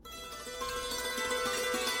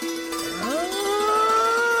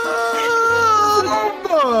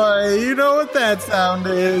what that sound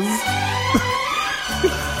is.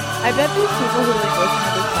 I bet there's people who like listen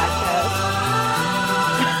to this podcast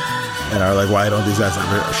and are like, why don't these guys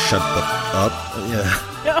ever shut the up? Yeah.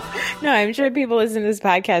 No, I'm sure people listen to this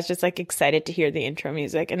podcast just like excited to hear the intro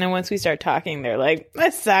music, and then once we start talking, they're like,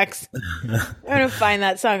 "That sucks." I'm gonna find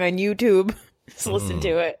that song on YouTube. Just listen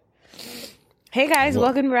to it. Hey guys,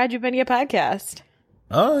 welcome to Raju Benia Podcast.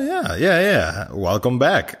 Oh yeah. Welcome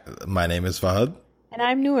back. My name is Fahad, and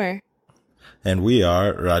I'm Noor, and we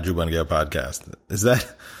are Raju Benia Podcast. Is that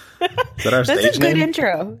our that's stage name? That's a good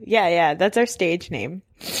intro. Yeah, that's our stage name.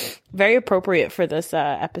 Very appropriate for this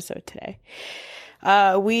episode today.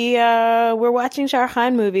 We're watching Shah Rukh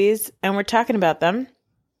Khan movies, and we're talking about them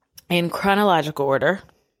in chronological order.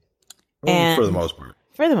 And for the most part.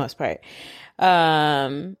 For the most part.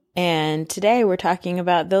 And today we're talking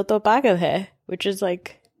about Dil To Pagal Hai, which is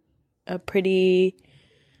like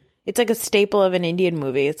it's like a staple of an Indian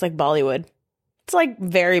movie. It's like Bollywood. It's like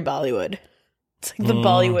very Bollywood. It's like the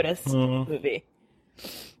Bollywoodest movie.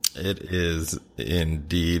 It is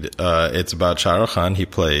indeed. It's about Shah Rukh Khan. He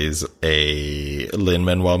plays a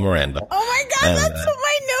Lin-Manuel Miranda. Oh my God, And, that's what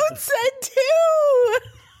my notes said too.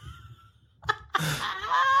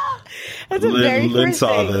 That's a very Lin first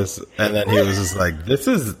saw thing. this, and then he was just like, "This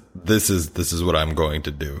is what I'm going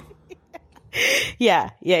to do." Yeah,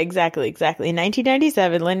 exactly. In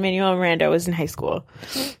 1997, Lin-Manuel Miranda was in high school,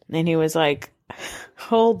 and he was like,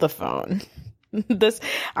 "Hold the phone.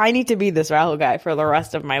 I need to be this Rahul guy for the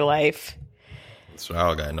rest of my life." This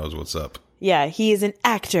Rahul guy knows what's up. Yeah, he is an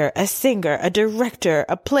actor, a singer, a director,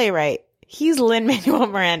 a playwright. He's Lin-Manuel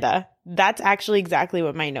Miranda. That's actually exactly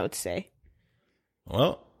what my notes say.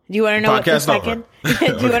 Well, do you want to know what the podcast second? over. Do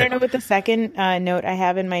you want to know what the second note I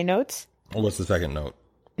have in my notes? What's the second note?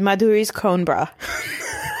 Madhuri's cone bra.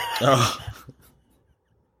 Oh.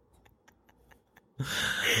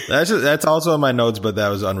 That's also in my notes, but that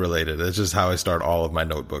was unrelated. It's just how I start all of my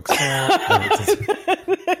notebooks.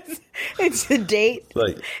 It's a date.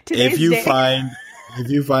 Like, Today's if you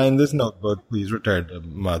date. find this notebook, please return to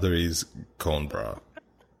Madhuri's cone bra.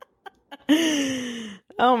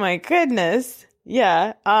 Oh my goodness.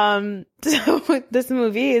 Yeah. So this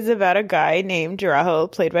movie is about a guy named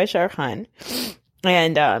Rahul, played by Shah Rukh Khan.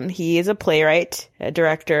 And he is a playwright, a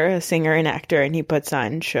director, a singer, and actor, and he puts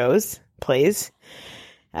on plays.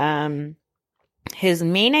 His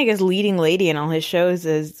main, I guess, leading lady in all his shows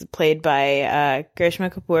is played by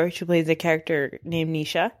Grishma Kapoor. She plays a character named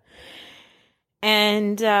Nisha.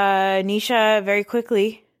 And Nisha very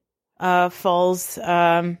quickly falls.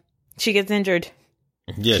 She gets injured.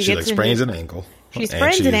 Yeah, she like sprains an ankle. She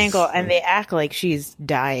sprains an ankle, and they act like she's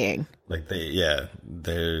dying. Like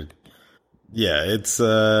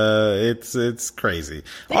it's crazy.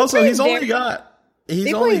 Also, he's only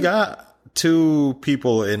got two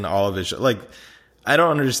people in all of his shows. Like, I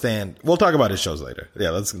don't understand. We'll talk about his shows later. Yeah,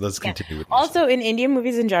 let's continue with this. Also, in Indian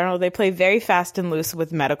movies in general, they play very fast and loose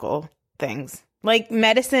with medical things. Like,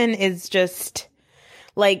 medicine is just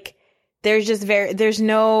like there's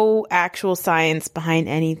no actual science behind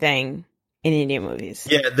anything in Indian movies.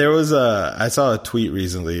 Yeah, I saw a tweet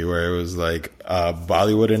recently where it was like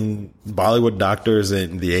Bollywood doctors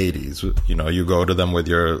in the 80s. You know, you go to them with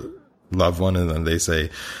your loved one, and then they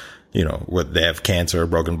say, you know, they have cancer,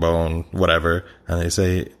 broken bone, whatever, and they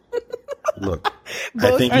say, "Look,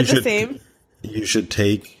 I think you should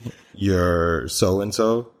take your so and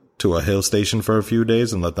so to a hill station for a few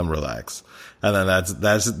days and let them relax." And then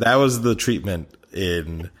that was the treatment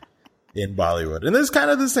in Bollywood. And it's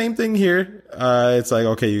kind of the same thing here. It's like,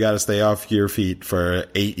 okay, you got to stay off your feet for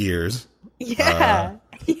 8 years. Yeah.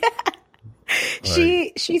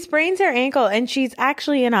 She sprains her ankle, and she's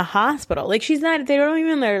actually in a hospital. Like, she's not, they don't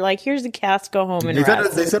even, they're like, here's the cast, go home and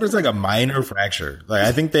rest. They said it's like a minor fracture. Like,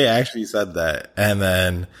 I think they actually said that. And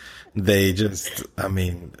then they just, I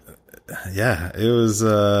mean, yeah, it was,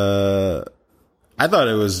 I thought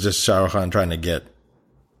it was just Shah Rukh Khan trying to get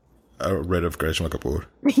rid of Grishma Kapoor.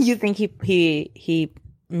 You think he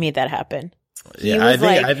made that happen? Yeah, I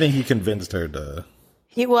think he convinced her to.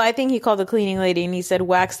 I think he called the cleaning lady and he said,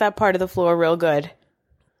 "Wax that part of the floor real good."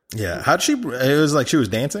 Yeah, it was like she was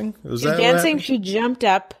dancing. Was that dancing? She jumped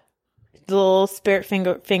up, the little spirit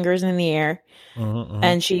fingers in the air,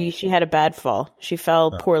 and she had a bad fall. She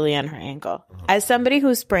fell poorly on her ankle. As somebody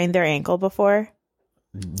who sprained their ankle before,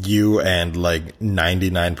 you and like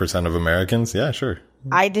 99% of Americans, yeah, sure.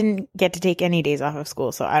 I didn't get to take any days off of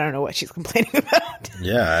school, so I don't know what she's complaining about.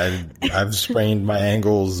 Yeah, I've sprained my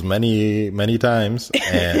ankles many, many times.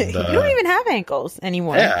 And you don't even have ankles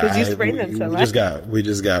anymore because you sprained them so much. We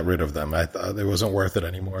just got rid of them. I thought it wasn't worth it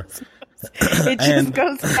anymore. It just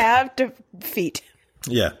goes calf to feet.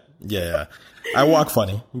 Yeah. Yeah. I walk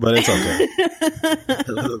funny, but it's okay. I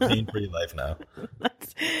live a pain-free life now.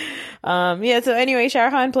 Yeah. So anyway, Shah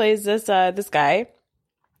Rukh Khan plays this guy.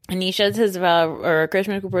 Anisha's his, or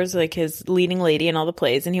Krishna Kapoor's like his leading lady in all the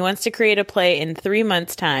plays, and he wants to create a play in 3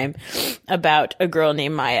 months' time about a girl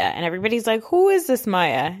named Maya. And everybody's like, who is this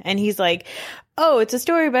Maya? And he's like, oh, it's a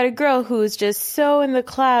story about a girl who's just so in the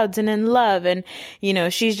clouds and in love. And, you know,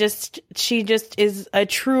 she just is a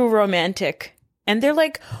true romantic. And they're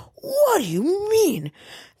like, what do you mean?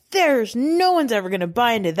 There's no one's ever going to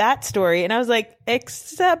buy into that story. And I was like,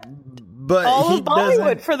 except all of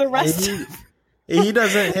Bollywood for the rest of He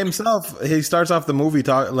doesn't himself. He starts off the movie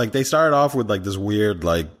they started off with like this weird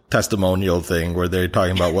like testimonial thing where they're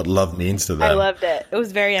talking about what love means to them. I loved it. It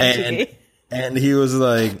was very MTV. And he was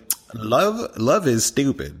like, love is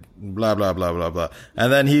stupid, blah, blah, blah, blah, blah.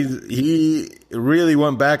 And then he really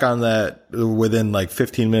went back on that within like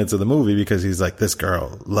 15 minutes of the movie because he's like, this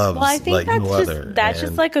girl loves like no other. That's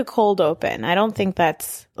just like a cold open. I don't think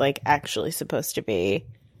that's like actually supposed to be.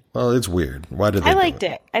 Well, it's weird. Why did they I liked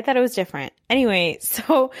it. I thought it was different. Anyway,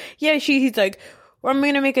 so yeah, he's like, well, I'm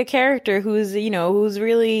going to make a character who's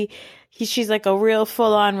really, she's like a real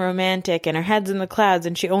full on romantic and her head's in the clouds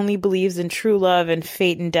and she only believes in true love and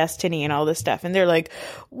fate and destiny and all this stuff. And they're like,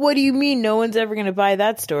 what do you mean? No one's ever going to buy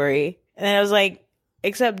that story. And I was like,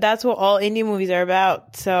 except that's what all Indian movies are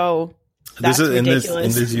about. So that's ridiculous.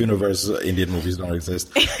 In this universe, Indian movies don't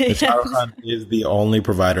exist. Shah Rukh Khan is the only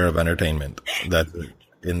provider of entertainment. That's it.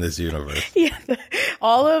 In this universe. Yeah.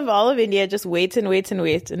 All of India just waits and waits and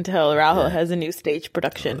waits until Rahul has a new stage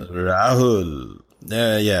production. Rahul.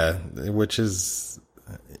 Yeah. Which is,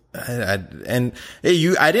 I didn't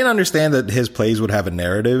understand that his plays would have a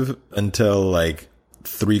narrative until like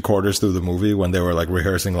 3/4 through the movie when they were like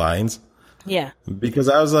rehearsing lines. Yeah. Because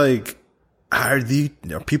I was like,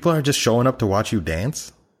 people are just showing up to watch you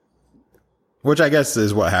dance? Which I guess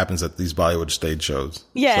is what happens at these Bollywood stage shows.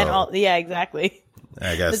 Yeah. So. Exactly.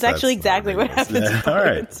 I guess that's actually exactly what happens. Yeah. All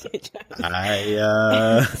right.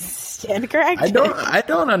 I stand corrected. I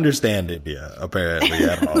don't understand India apparently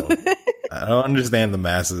at all. I don't understand the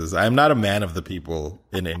masses. I'm not a man of the people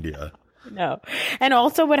in India. No. And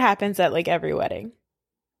also what happens at like every wedding.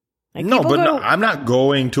 Like, I'm not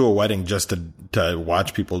going to a wedding just to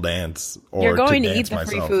watch people dance or you're going to eat the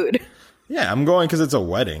myself. free food. Yeah, I'm going because it's a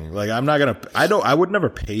wedding. Like I'm not gonna. I would never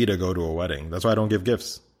pay to go to a wedding. That's why I don't give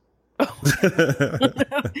gifts.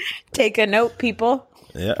 Take a note, people.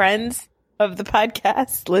 Yeah. Friends of the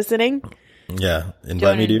podcast listening. Yeah,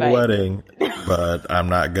 invite me to your wedding, but I'm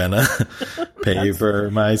not gonna pay for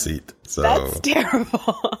my seat. So that's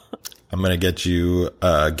terrible. I'm gonna get you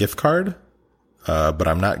a gift card, but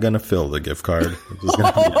I'm not gonna fill the gift card.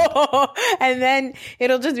 And then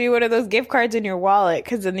it'll just be one of those gift cards in your wallet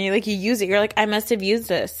because then you use it. You're like, I must have used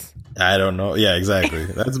this. I don't know. Yeah, exactly.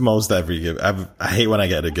 That's most every gift. I hate when I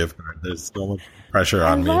get a gift card. There's so much pressure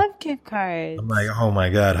on me. I love gift cards. I'm like, oh my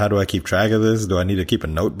God, how do I keep track of this? Do I need to keep a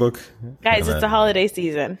notebook? Guys, it's a holiday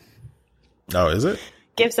season. Oh, is it?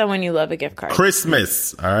 Give someone you love a gift card.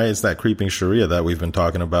 Christmas. All right. It's that creeping Sharia that we've been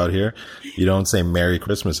talking about here. You don't say Merry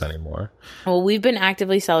Christmas anymore. Well, we've been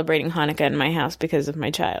actively celebrating Hanukkah in my house because of my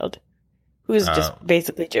child, who's just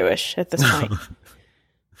basically Jewish at this point.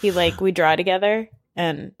 We draw together.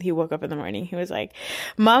 And he woke up in the morning. He was like,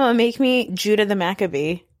 Mama, make me Judah the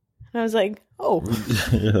Maccabee. And I was like, oh.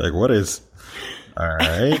 You're like, what is? All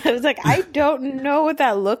right. I was like, I don't know what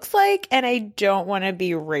that looks like. And I don't want to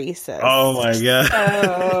be racist. Oh, my God.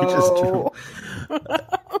 Oh.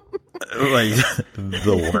 Like,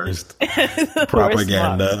 the worst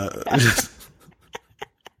propaganda.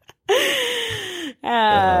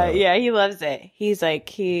 Yeah, he loves it. He's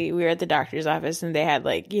like, we were at the doctor's office and they had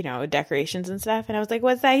decorations and stuff. And I was like,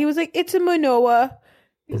 what's that? He was like, it's a Manoa.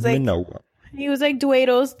 He was like,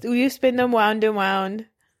 Dwados. You spin them wound and wound.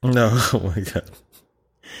 No, oh my God.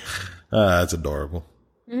 That's adorable.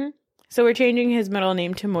 Mm-hmm. So we're changing his middle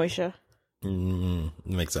name to Moisha.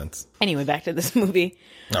 Makes sense. Anyway, back to this movie.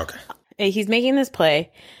 Okay. He's making this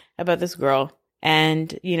play about this girl.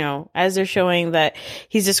 And, as they're showing that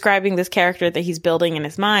he's describing this character that he's building in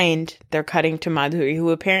his mind, they're cutting to Madhuri, who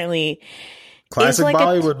apparently classic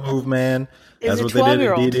Bollywood move, man. That's what they did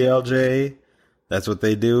in DDLJ. That's what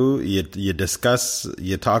they do. You discuss,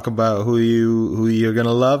 you talk about who you're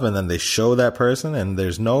gonna love, and then they show that person, and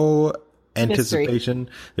there's no anticipation.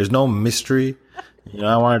 There's no mystery.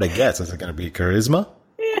 I wanted to guess. Is it gonna be Charisma?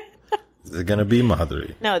 Is it gonna be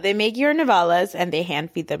Madhuri? No, they make your novellas and they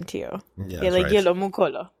hand feed them to you. Yeah, they're like yellow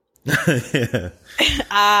mukolo. Yeah.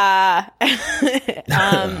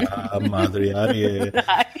 Madhuri,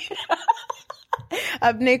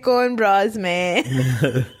 apne kon bras mein.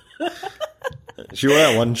 She wore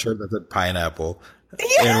that one shirt that said pineapple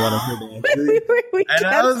in one of her dances. We And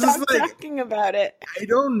I can't was just stop like, talking about it. I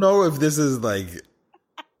don't know if this is like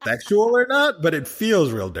sexual or not, but it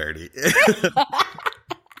feels real dirty.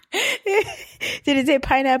 Did it say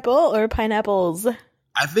pineapple or pineapples?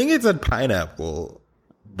 I think it said pineapple,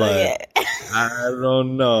 but Okay. I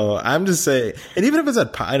don't know. I'm just saying, and even if it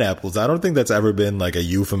said pineapples, I don't think that's ever been like a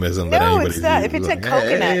euphemism that No, anybody's it's not. used. If it said Like,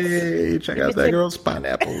 coconuts. hey, check out that girl's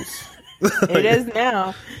pineapples. It is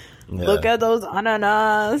now. Yeah. Look at those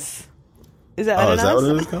ananas. Is that Oh, ananas? is that what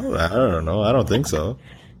it is called? I don't know. I don't think so.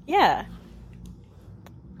 Yeah.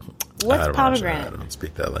 I What's don't pomegranate? I don't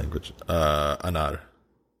speak that language. Anar.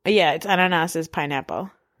 Yeah, it's ananas is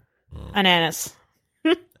pineapple. Ananas.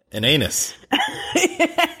 An anus.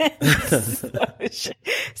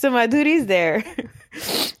 So Madhuri's there,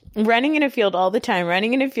 running in a field all the time,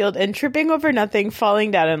 running in a field and tripping over nothing,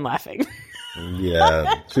 falling down and laughing.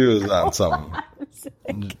 Yeah, she was on something.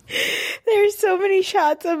 There's so many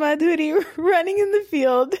shots of Madhuri running in the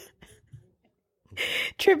field,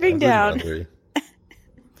 tripping down Madhuri.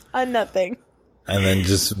 on nothing. And then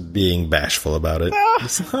just being bashful about it.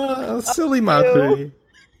 Oh. Silly Madhuri.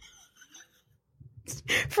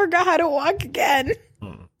 Forgot how to walk again.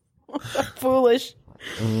 Foolish.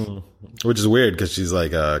 Which is weird because she's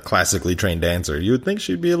like a classically trained dancer. You would think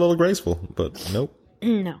she'd be a little graceful, but nope.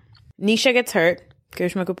 No. Nisha gets hurt.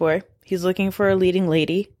 Karishma Kapoor. He's looking for a leading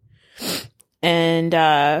lady. And,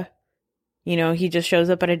 he just shows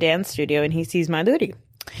up at a dance studio and he sees Madhuri.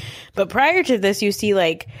 But prior to this, you see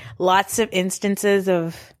like lots of instances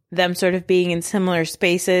of them sort of being in similar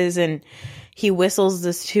spaces, and he whistles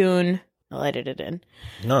this tune. I'll edit it in.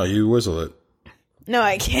 No, you whistle it. No,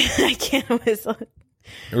 I can't. I can't whistle it.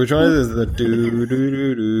 Which one is the do do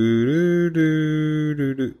do do do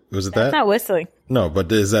do do? Was it That's that? not whistling. No, but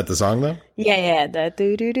is that the song though? Yeah. That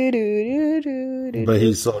do do do do do do. But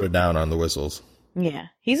he slowed it down on the whistles. Yeah,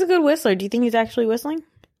 he's a good whistler. Do you think he's actually whistling?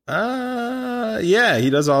 Yeah, he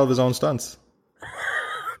does all of his own stunts.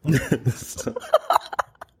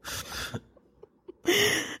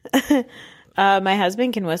 My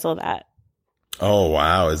husband can whistle that. Oh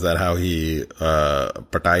wow, is that how he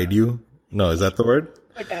patayed you? No, is that the word?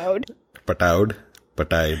 Patawed.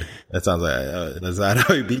 Patayed. That sounds like is that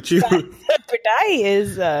how he beat you? Patay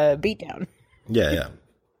is beatdown. Yeah.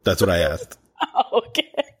 That's what I asked. Oh,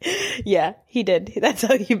 okay. Yeah, he did. That's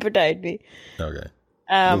how he patayed me. Okay.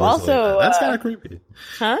 Also, that's kind of creepy.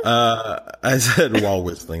 huh? I said while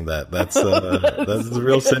whistling that. That's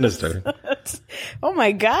real sinister. Oh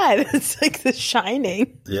my god, it's like The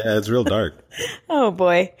Shining. Yeah, it's real dark. Oh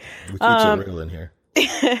boy. We keep it real in here.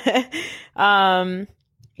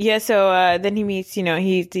 Yeah. So then he meets. He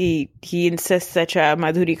insists that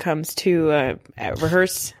Madhuri comes to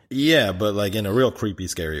rehearse. Yeah, but like in a real creepy,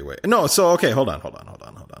 scary way. No, so okay, hold on.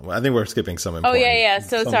 I think we're skipping some important.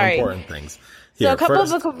 So some sorry. Important things. So a couple of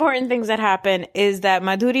the important things that happen is that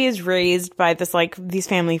Madhuri is raised by these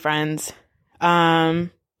family friends. Of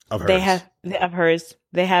hers.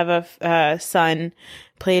 They have a son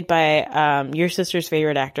played by your sister's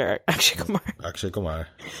favorite actor, Akshay Kumar. Akshay Kumar.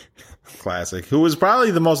 Classic. Who was probably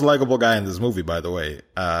the most likable guy in this movie, by the way.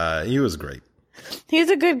 He was great. He's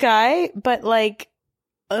a good guy, but like,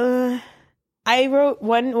 I wrote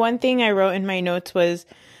one thing I wrote in my notes was,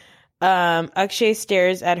 Akshay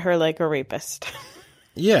stares at her like a rapist.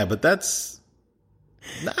 Yeah, but I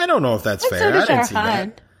don't know if that's fair. So did I didn't Shah see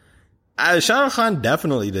Rukh that. Shah Rukh Khan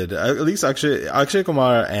definitely did. At least Akshay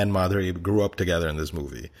Kumar and Madhuri grew up together in this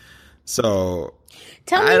movie. So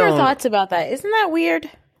tell me your thoughts about that. Isn't that weird?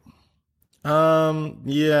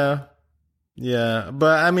 Yeah.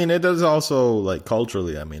 But I mean, it does also like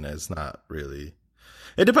culturally. I mean, it's not really.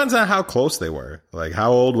 It depends on how close they were. Like,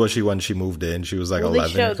 how old was she when she moved in? She was like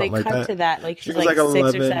 11 or something like that. They cut to that. Like, she's was like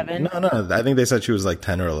 11. 6 or 7. No. I think they said she was like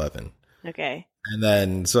 10 or 11. Okay. And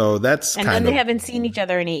then, so that's and then they haven't seen each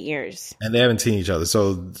other in 8 years. And they haven't seen each other.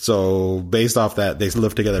 So based off that, they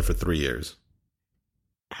lived together for 3 years.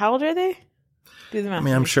 How old are they? Do the math. I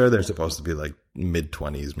mean, I'm sure they're supposed to be like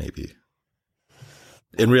mid-20s, maybe.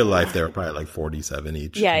 In real life, they were probably like 47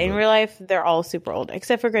 each. Yeah, in real life, they're all super old,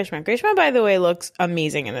 except for Grishma. Grishma, by the way, looks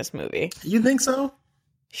amazing in this movie. You think so?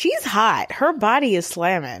 She's hot. Her body is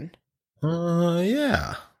slamming.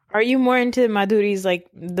 Yeah. Are you more into Madhuri's, like,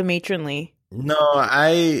 the matronly? No,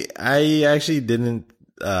 I actually didn't.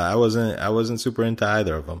 I wasn't super into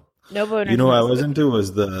either of them. No bonus. You know what I was into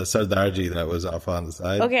was the Sardarji that was off on the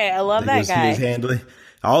side. Okay, I love that guy. He was handling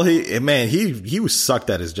he was sucked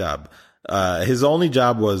at his job. His only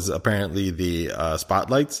job was apparently the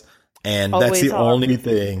spotlights, and that's the only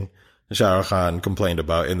thing Shah Rukh Khan complained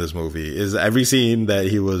about in this movie is every scene that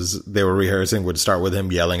they were rehearsing would start with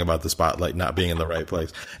him yelling about the spotlight not being in the right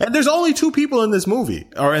place. And there's only 2 people in this movie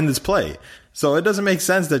or in this play. So it doesn't make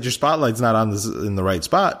sense that your spotlight's not in the right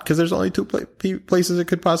spot because there's only 2 places it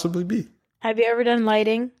could possibly be. Have you ever done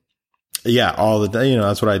lighting? Yeah, all the time.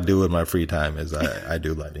 That's what I do in my free time is I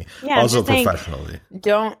do lighting. Yeah, also professionally.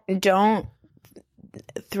 Don't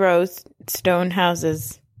throw stone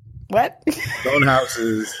houses. What? Stone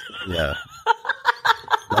houses. Yeah.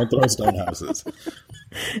 Don't throw stone houses.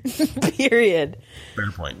 Period.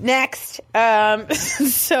 Fair point. Next.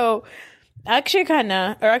 So Akshay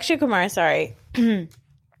Kumar, sorry, and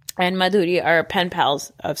Madhuri are pen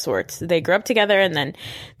pals of sorts. They grew up together and then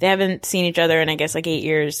they haven't seen each other in, I guess, like 8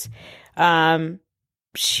 years. They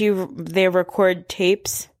record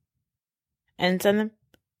tapes and send them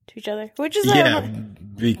to each other, which is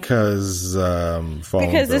because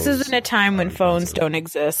this isn't a time when phones don't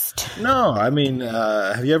exist. No, I mean,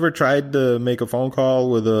 have you ever tried to make a phone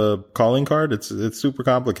call with a calling card? It's super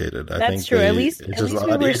complicated. That's think true. At least a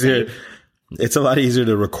lot easier. It's a lot easier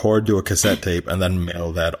to record to a cassette tape and then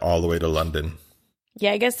mail that all the way to London.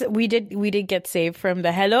 Yeah, I guess we did get saved from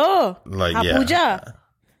the hello, like Abuja. Yeah.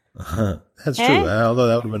 That's true. Although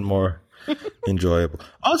that would have been more enjoyable.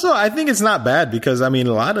 Also, I think it's not bad because, I mean,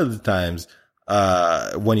 a lot of the times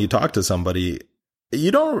when you talk to somebody,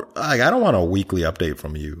 you don't, like, I don't want a weekly update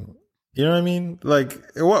from you. You know what I mean? Like,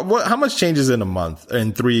 how much changes in a month?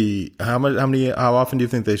 In 3, how often do you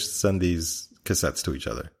think they should send these cassettes to each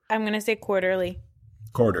other? I'm going to say quarterly.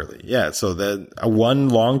 Quarterly. Yeah. So then one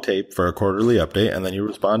long tape for a quarterly update and then you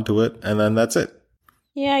respond to it and then that's it.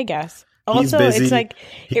 Yeah, I guess. Also, it's like,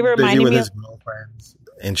 it reminded me of his girlfriends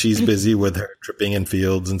and she's busy with her tripping in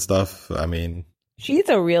fields and stuff. I mean, she's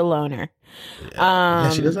a real loner.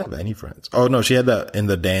 Yeah, she doesn't have any friends. Oh no, she had that in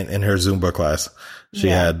her Zumba class. She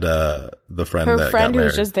had the friend her that friend got who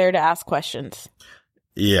was married. just there to ask questions.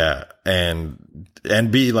 Yeah, and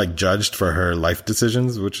be like judged for her life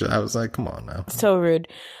decisions, which I was like, come on now. So rude.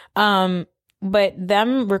 But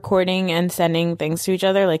them recording and sending things to each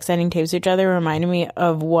other, like sending tapes to each other, reminded me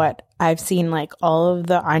of what I've seen like all of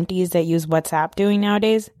the aunties that use WhatsApp doing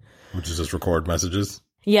nowadays. Which is just record messages.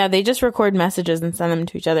 Yeah, they just record messages and send them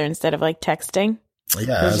to each other instead of like texting.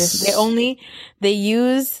 Yeah, they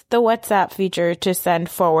use the WhatsApp feature to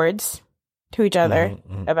send forwards to each other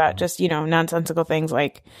about just, nonsensical things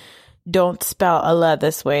like don't spell Allah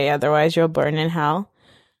this way, otherwise you'll burn in hell.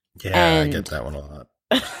 Yeah, I get that one a lot.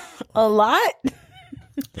 A lot?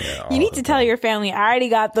 Yeah, you need to tell your family, I already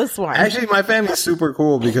got this one. Actually, my family's super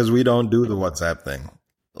cool because we don't do the WhatsApp thing.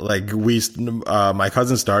 Like my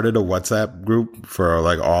cousin started a WhatsApp group for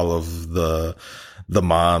like all of the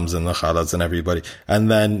moms and the khalas and everybody, and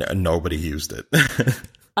then nobody used it.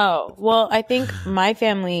 Oh, well, I think my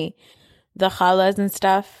family, the khalas and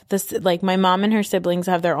stuff, like my mom and her siblings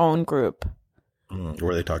have their own group.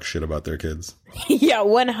 Where they talk shit about their kids. Yeah,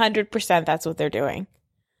 100% that's what they're doing.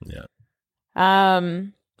 Yeah.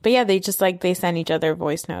 But yeah, they just they send each other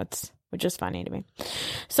voice notes, which is funny to me.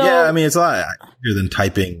 So yeah, I mean, it's a lot easier than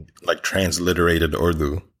typing like transliterated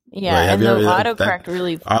Urdu. Yeah, like, and the autocorrect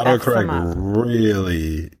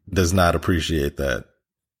really does not appreciate that.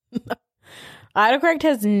 Autocorrect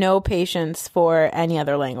has no patience for any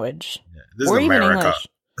other language. Yeah, this or is even America.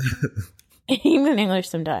 English. Even English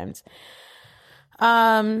sometimes.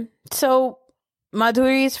 So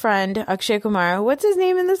Madhuri's friend, Akshay Kumar, what's his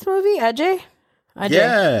name in this movie? Ajay?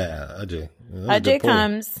 Yeah, Ajay. Ajay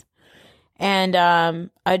comes, and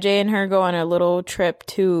Ajay and her go on a little trip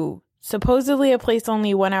to supposedly a place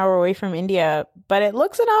only 1 hour away from India, but it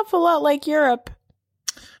looks an awful lot like Europe.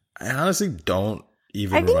 I honestly don't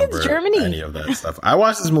even think remember it's Germany. Any of that stuff. I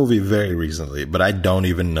watched this movie very recently, but I don't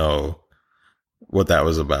even know what that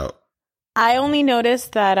was about. I only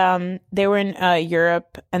noticed that they were in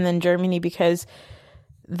Europe and then Germany because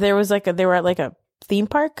they were at a theme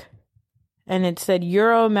park and it said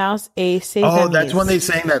Euro Mouse a Ses Oh, that's when they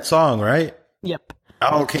sang that song, right? Yep.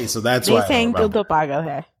 Oh, okay, so that's why they sang Tulto Pagal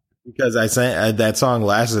hai. Because I sang that song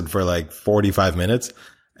lasted for like 45 minutes,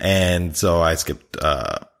 and so I skipped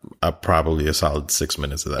probably a solid 6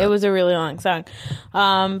 minutes of that. It was a really long song,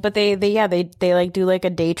 but they like do like a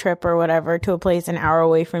day trip or whatever to a place an hour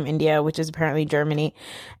away from India, which is apparently Germany,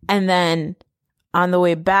 and then on the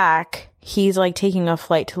way back, he's like taking a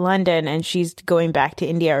flight to London, and she's going back to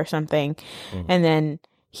India or something, and then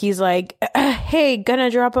he's like, "Hey,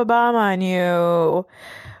 gonna drop a bomb on you.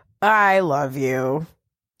 I love you."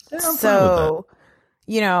 Yeah, so,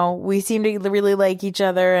 we seem to really like each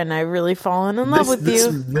other, and I've really fallen in love with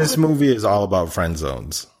you. This movie is all about friend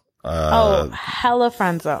zones. Hella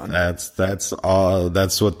friend zone. That's all.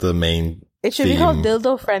 That's what the main. It should be called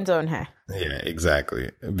dildo friend zone. Hey. Yeah,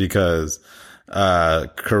 exactly. Because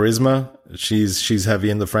Charisma, she's heavy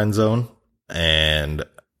in the friend zone, and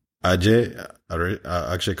Akshay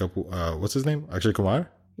Kapoor, what's his name? Akshay Kumar.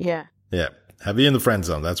 Yeah. Yeah, heavy in the friend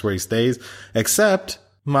zone. That's where he stays. Except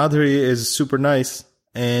Madhuri is super nice,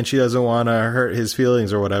 and she doesn't want to hurt his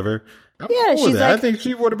feelings or whatever. Yeah, she's like, I think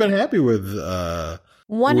she would have been happy with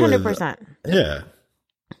 100%. Yeah.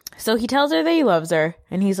 So he tells her that he loves her,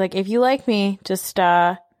 and he's like, if you like me, just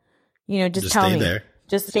tell me. There.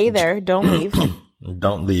 Just stay there. Don't leave.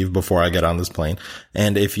 Don't leave before I get on this plane.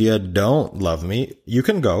 And if you don't love me, you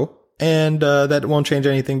can go, and that won't change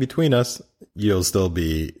anything between us. You'll still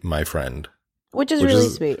be my friend. Which is really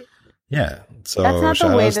sweet. Yeah. So that's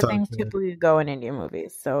not the way that things typically go in Indian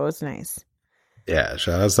movies. So it's nice. Yeah,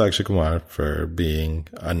 shout out to Akshay Kumar for being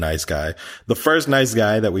a nice guy. The first nice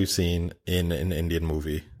guy that we've seen in an Indian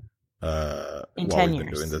movie in while 10 we've years.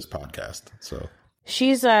 been doing this podcast. So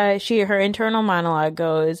her internal monologue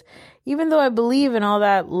goes, even though I believe in all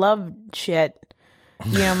that love shit,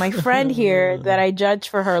 my friend here that I judge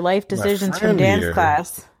for her life decisions from dance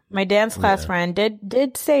class, my dance class friend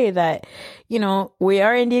did say that, we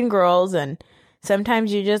are Indian girls and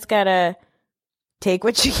sometimes you just gotta take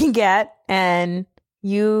what you can get, and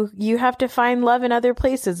you have to find love in other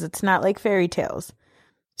places. It's not like fairy tales.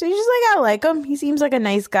 So he's just like, I like him. He seems like a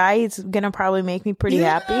nice guy. He's gonna probably make me pretty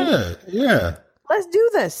happy. Yeah. Let's do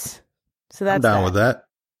this. So that's I'm down with that.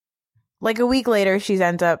 Like a week later, she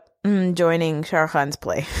ends up joining Shah Rukh Khan's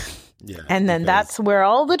play. Yeah. And then that's where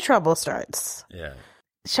all the trouble starts. Yeah.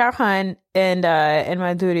 Shah Rukh Khan and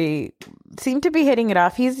Madhuri seem to be hitting it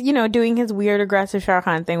off. He's, doing his weird aggressive Shah Rukh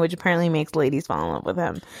Khan thing, which apparently makes ladies fall in love with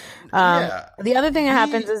him. The other thing that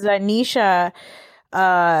happens is that Nisha,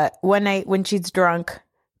 one night when she's drunk,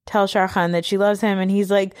 tells Shah Rukh Khan that she loves him, and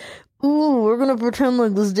he's like, ooh, we're going to pretend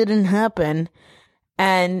like this didn't happen.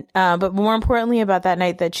 And, but more importantly about that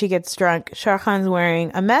night that she gets drunk, Shah Rukh Khan's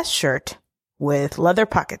wearing a mesh shirt with leather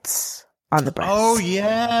pockets on the breast. Oh,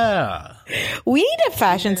 yeah. We need a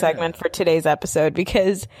fashion segment for today's episode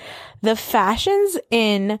because the fashions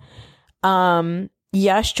in Yash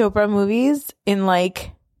Chopra movies in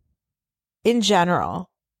general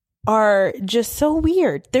are just so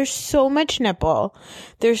weird. There's so much nipple.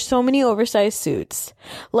 There's so many oversized suits.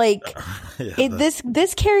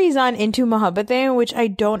 This carries on into Mohabbatein, which I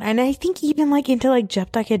don't, and I think even into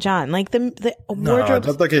Jab Tak Hai Jaan, the wardrobe.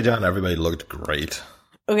 Jab Tak Hai Jaan, everybody looked great.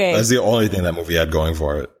 Okay, that's the only thing that movie had going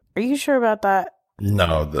for it. Are you sure about that?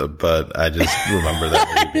 No, but I just remember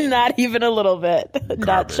that movie. Not even a little bit.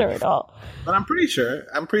 Not sure at all. But I'm pretty sure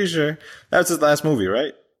that's his last movie,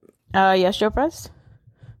 right? Yash Chopra's.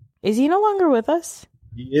 Is he no longer with us?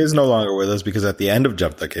 He is no longer with us because at the end of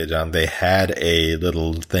Jab Tak Hai Jaan, they had a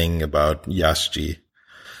little thing about Yashji.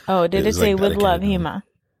 Oh, did it say with love, Hema?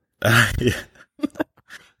 Yeah.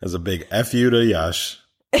 There's a big F you to Yash,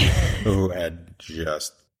 who had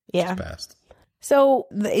just passed. So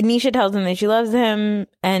Nisha tells him that she loves him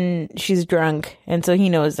and she's drunk. And so he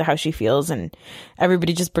knows how she feels and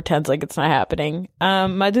everybody just pretends like it's not happening.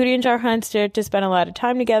 Madhuri and Shah Rukh Khan start to spend a lot of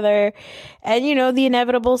time together. And, the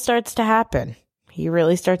inevitable starts to happen. He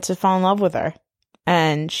really starts to fall in love with her.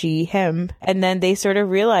 And she, him. And then they sort of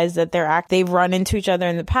realize that they've run into each other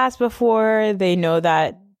in the past before. They know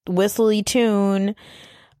that Whistly Tune,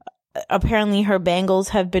 apparently her bangles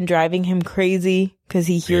have been driving him crazy because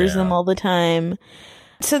he hears them all the time.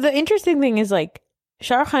 So the interesting thing is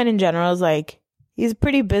Shah Rukh Khan in general is he's a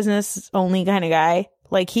pretty business only kind of guy.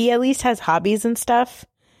 He at least has hobbies and stuff.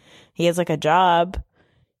 He has a job.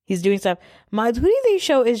 He's doing stuff. Madhuri, they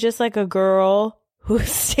show, is just a girl who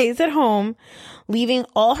stays at home, leaving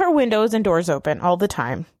all her windows and doors open all the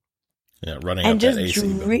time. Yeah, running and up that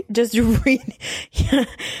AC.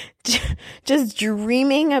 Just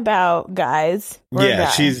dreaming about guys.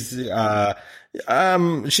 She's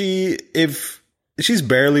she's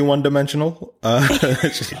barely one dimensional.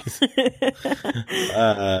 She's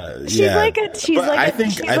like a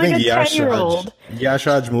 10-year-old. Yash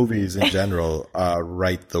Raj movies in general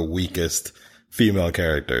write the weakest female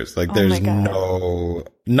characters. There's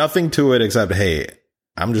nothing to it except, hey,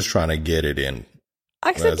 I'm just trying to get it in.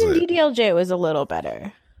 Except in DDLJ, it was a little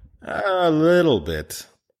better. A little bit.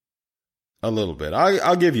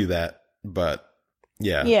 I'll give you that. But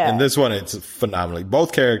yeah. In this one, it's phenomenally.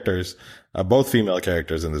 Both characters, both female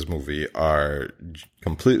characters in this movie are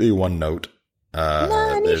completely one note.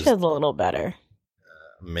 Nisha's a little better.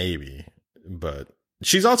 Maybe, but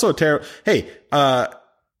she's also a terrible. Hey,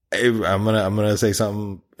 I'm gonna say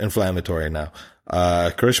something inflammatory now.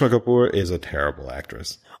 Karishma Kapoor is a terrible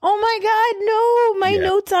actress. Oh my God, no! My Yeah.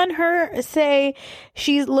 notes on her say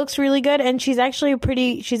she looks really good, and she's actually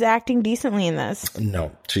she's acting decently in this.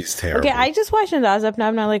 No, she's terrible. Okay, I just watched Andaz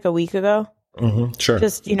Apna like a week ago, Sure.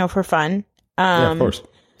 just for fun. Yeah, of course.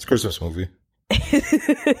 It's a Christmas movie.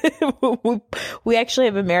 We actually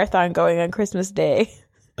have a marathon going on Christmas Day.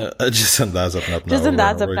 Just Andaz Apna Apna. Just over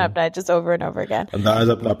Andaz and over Apna again. Apna, just over and over again.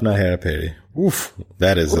 Andaz Apna Apna Hera Peri. Oof,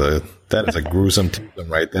 that is a gruesome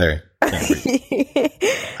twosome right there.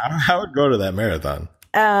 I would go to that marathon.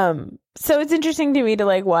 So it's interesting to me to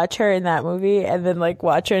like watch her in that movie and then like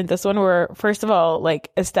watch her in this one where, first of all, like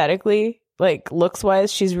aesthetically, like looks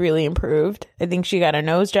wise, she's really improved. I think she got a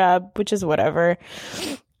nose job, which is whatever.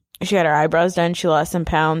 She got her eyebrows done. She lost some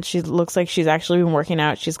pounds. She looks like she's actually been working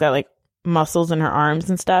out. She's got like muscles in her arms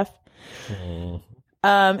and stuff.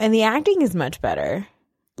 And the acting is much better.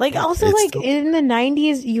 Like also It's like still- in the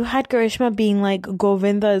 90s, you had Karishma being like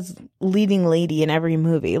Govinda's leading lady in every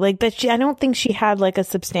movie. Like that, I don't think she had like a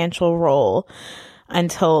substantial role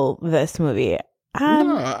until this movie.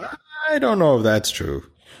 No, I don't know if that's true.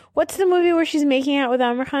 What's the movie where she's making out with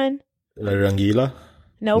Amir Khan? Rangila?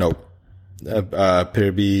 Nope. No.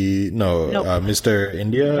 Pirbi, no. Nope. Mr.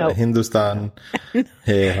 India? Nope. Hindustan?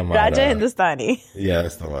 Hey, Hamara. Raja Hindustani. Yeah,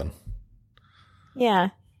 that's the one. Yeah.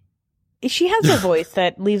 She has a voice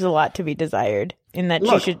that leaves a lot to be desired in that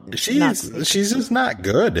Look, she should she's just not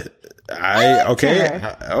good. Okay,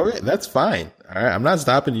 that's fine. All right, I'm not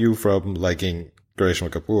stopping you from liking Karishma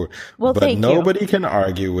Kapoor. Well, but thank you. nobody can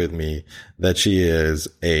argue with me that she is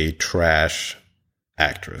a trash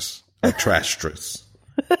actress, a trashtress.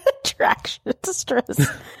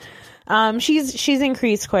 She's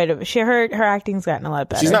increased quite a bit. Her acting's gotten a lot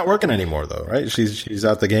better. She's not working anymore though, right? She's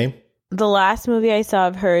out the game. The last movie I saw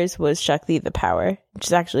of hers was Shakti the Power, which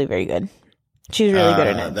is actually very good. She's really good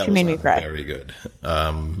in it. That She was made me not cry. Very good.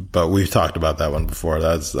 But we've talked about that one before.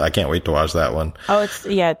 I can't wait to watch that one. Oh, it's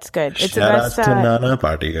good. It's the Shout best. out to Nana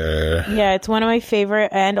Patekar. Yeah, it's one of my favorite,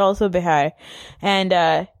 and also Bihar,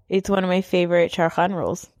 and it's one of my favorite Shah Khan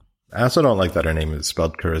roles. I also don't like that her name is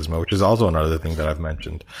spelled charisma, which is also another thing that I've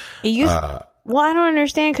mentioned. It used, well, I don't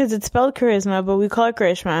understand because it's spelled charisma, but we call it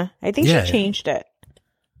Karishma. I think Yeah. she changed it.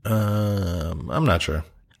 I'm not sure.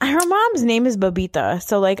 Her mom's name is Babita,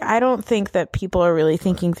 so like I don't think that people are really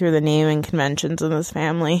thinking through the naming conventions in this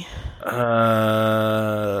family.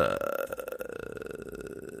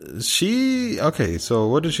 Okay, so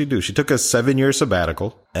what did she do? She took a 7-year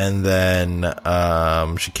sabbatical and then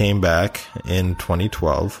she came back in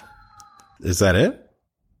 2012. Is that it?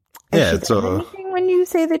 Yeah, She's so anything when you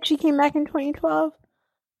say that she came back in 2012?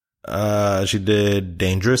 she did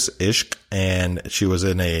Dangerous Ishq and she was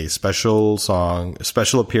in a special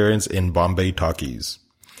appearance in Bombay Talkies.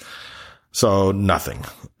 So nothing.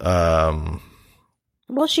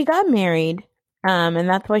 Well, she got married, and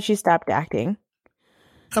that's why she stopped acting.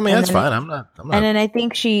 I mean, And that's then- fine. I'm not. And then I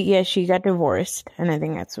think she got divorced, and I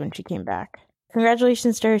think that's when she came back.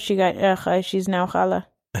 Congratulations to her. She's now Khala.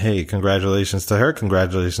 Hey, congratulations to her.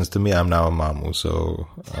 Congratulations to me. I'm now a mamu. So,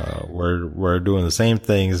 we're doing the same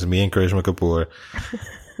things, me and Karishma Kapoor.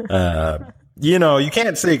 You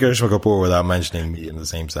can't say Karishma Kapoor without mentioning me in the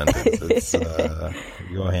same sentence. It's,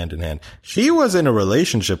 you go hand in hand. She was in a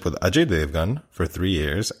relationship with Ajay Devgan for 3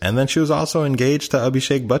 years. And then she was also engaged to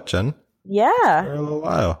Abhishek Bachchan Yeah. for a little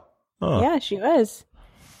while. Oh, Yeah, she was.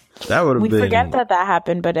 that would have We been forget that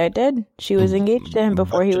happened, but it did. She was engaged to him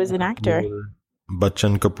before he was an actor.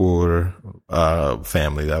 Bachchan Kapoor,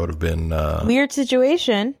 family. That would have been, Weird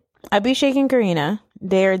situation. Abhishek and Kareena,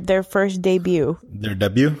 their first debut their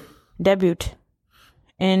debut.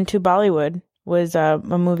 into Bollywood was a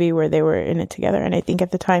movie where they were in it together, and I think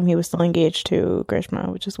at the time he was still engaged to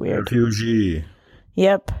Grishma, which is weird. Refugee.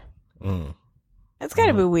 Yep, Mm. that's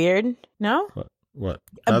gotta be weird. No, What?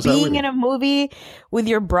 How's that being weird? in a movie with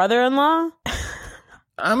your brother-in-law.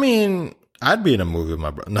 I mean, I'd be in a movie with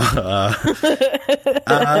my brother. No,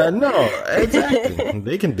 no, it's acting.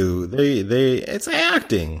 They can do. It's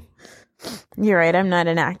acting. You're right. I'm not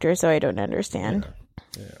an actor, so I don't understand.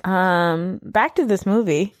 Back to this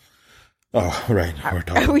movie. Oh, right. We're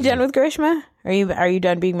talking. Are we done with Grishma? Are you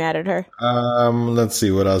done being mad at her? Let's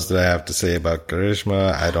see. What else did I have to say about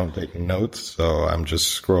Karishma? I don't take notes, so I'm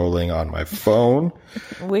just scrolling on my phone.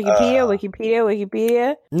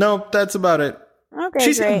 Wikipedia. Nope, that's about it. Okay, She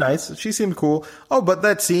great. seemed nice. She seemed cool. Oh, but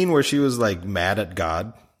that scene where she was like mad at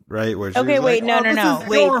God, right? Where she Okay, was wait, like, no. this is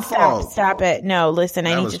Wait, your fault. stop it. No, listen,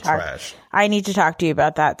 That I need was to talk. trash. I need to talk to you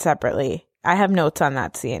about that separately. I have notes on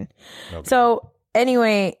that scene. So,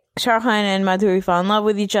 anyway, Shah Rukh Khan and Madhuri fall in love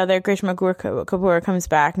with each other. Karishma Kapoor comes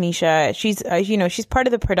back. Nisha, she's she's part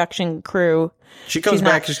of the production crew. She comes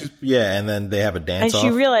back, and then they have a dance off.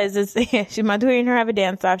 And she realizes, Madhuri and her have a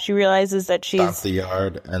dance off. She realizes that she's off the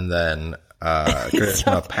yard, and then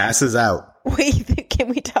Karishma passes out. Wait, can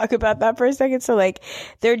we talk about that for a second? So, like,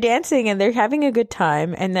 they're dancing and they're having a good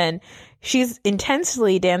time, and then she's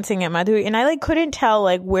intensely dancing at Madhuri, and I like couldn't tell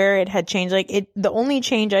like where it had changed. Like the only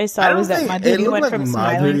change I saw was that Madhuri went from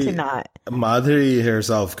smiling to not. Madhuri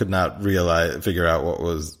herself could not figure out what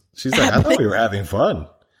was. She's like, I thought we were having fun.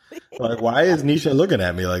 Like, why is Nisha looking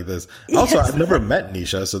at me like this? Also, I've never met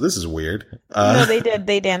Nisha, so this is weird. No, they did.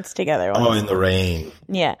 They danced together. Oh, in the rain.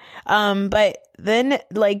 Yeah. But then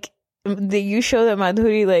like you show that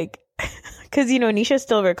Madhuri like. Because, Nisha's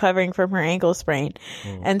still recovering from her ankle sprain.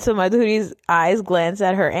 And so Madhuri's eyes glance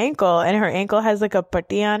at her ankle, and her ankle has like a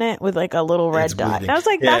putty on it with like a little red dot. And I was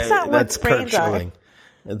like, that's not what sprains are.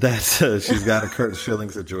 That's she's got a Kurt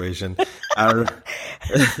Schilling situation.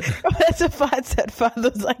 That's what Fad said. Fad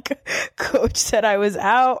was like, Coach said I was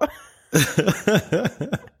out.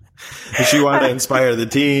 She wanted to inspire the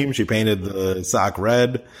team. She painted the sock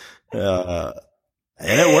red. And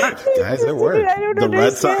it worked, guys. It worked. The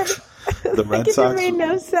Red Sox. The Red Sox made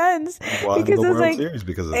no sense won because the World like Series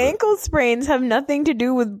because of ankle sprains have nothing to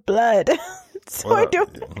do with blood. So I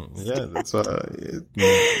don't. Yeah, that's and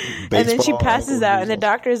then she passes out, and the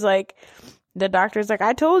doctor's like,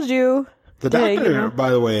 I told you. The doctor, by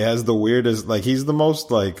the way, has the weirdest. Like, he's the most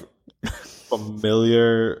like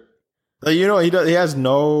familiar. He has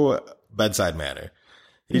no bedside manner.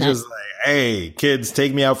 He's just like, hey, kids,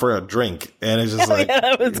 take me out for a drink, and it's just like,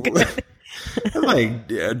 that was good. I'm like,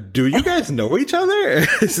 do you guys know each other?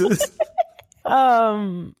 So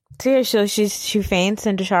she faints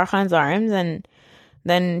into Shah Rukh Khan's arms, and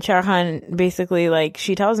then Shah Rukh Khan basically like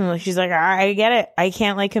she tells him, like, she's like, I get it, I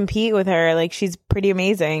can't like compete with her, like she's pretty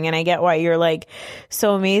amazing, and I get why you're like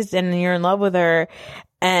so amazed and you're in love with her.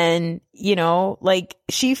 And like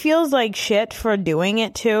she feels like shit for doing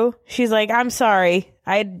it too. She's like, I'm sorry,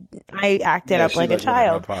 I acted up like a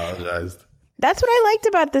child. Apologized. That's what I liked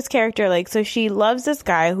about this character. Like, so she loves this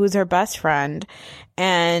guy who's her best friend,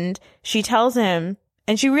 and she tells him,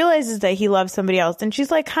 and she realizes that he loves somebody else, and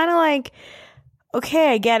she's like, kind of like, okay,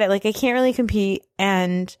 I get it. Like, I can't really compete,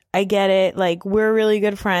 and I get it. Like, we're really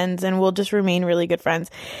good friends, and we'll just remain really good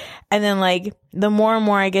friends. And then, like, the more and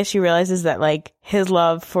more, I guess she realizes that, like, his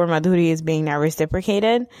love for Madhuri is being now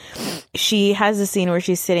reciprocated. She has a scene where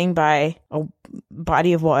she's sitting by a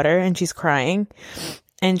body of water, and she's crying.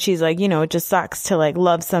 And she's like, it just sucks to like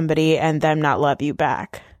love somebody and them not love you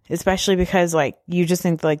back, especially because like you just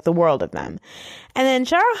think like the world of them. And then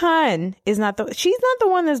Shah Rukh Khan she's not the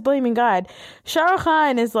one that's blaming God. Shah Rukh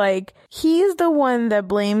Khan is like, he's the one that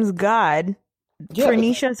blames God for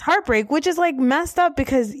Nisha's heartbreak, which is like messed up,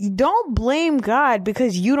 because you don't blame God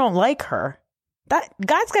because you don't like her. That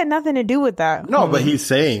God's got nothing to do with that. No, but what he's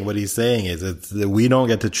saying is it's that we don't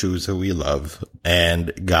get to choose who we love,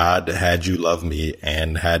 and God had you love me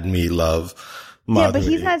and had me love Madhuri. Yeah, but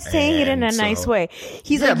he's not saying it in a nice way.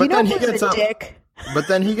 He's like, you know who's a dick? But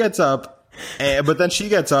then he gets up, but then she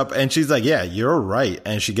gets up and she's like, yeah, you're right.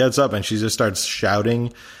 And she gets up and she just starts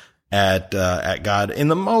shouting at God in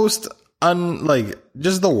the most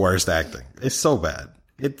just the worst acting. It's so bad.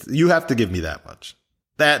 You have to give me that much.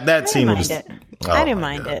 That scene was. I didn't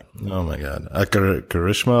mind it. Oh my god, a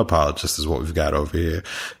Karishma apologist is what we've got over here.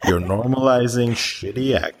 You're normalizing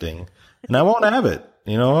shitty acting, and I won't have it.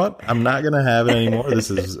 You know what? I'm not gonna have it anymore.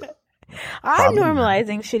 This is. I'm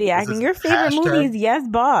normalizing shitty acting. Your favorite movie is Yes,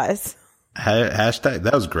 Boss. Hashtag.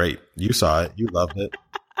 That was great. You saw it. You loved it.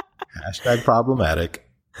 Hashtag problematic.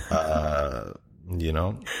 Karishma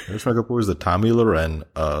Kapoor is the Tommy Loren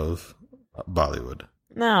of Bollywood.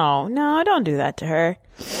 No, don't do that to her.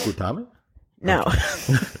 Who, Tommy? No.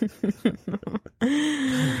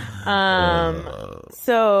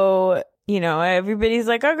 So, everybody's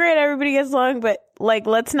like, oh great, everybody gets along, but like,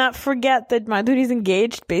 let's not forget that Madhuri's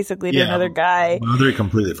engaged basically to another guy. Madhuri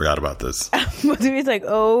completely forgot about this. Madhuri's like,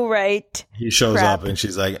 oh right. He shows up and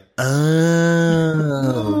she's like, oh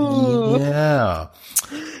yeah.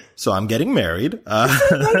 So I'm getting married.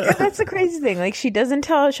 That's the crazy thing. Like, she doesn't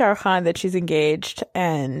tell Shah Rukh Khan that she's engaged,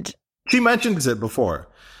 and she mentions it before,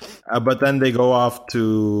 but then they go off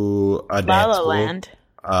to a dance school. Land.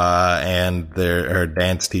 And her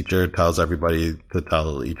dance teacher tells everybody to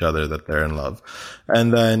tell each other that they're in love,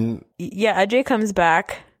 and then Ajay comes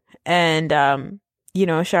back, and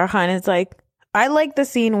Shah Rukh Khan is like, I like the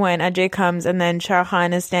scene when Ajay comes, and then Shah Rukh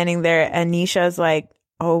Khan is standing there, and Nisha's like,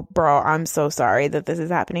 oh, bro, I'm so sorry that this is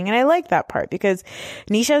happening. And I like that part because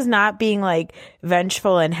Nisha's not being like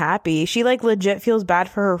vengeful and happy. She like legit feels bad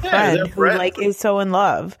for her friend who like is so in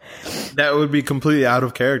love. That would be completely out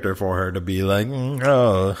of character for her to be like,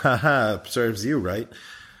 oh, haha, serves you, right?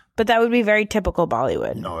 But that would be very typical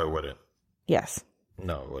Bollywood. No, it wouldn't. Yes.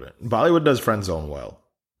 No, it wouldn't. Bollywood does friend zone well.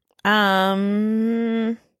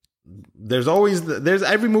 There's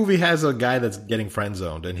every movie has a guy that's getting friend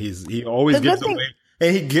zoned, and he always gives away,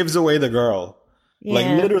 and he gives away the girl. Yeah.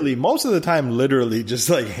 Like literally, most of the time, literally just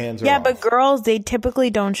like hands her off. But girls, they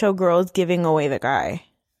typically don't show girls giving away the guy.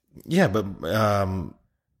 Yeah, but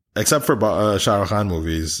except for Shah Rukh Khan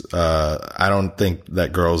movies, I don't think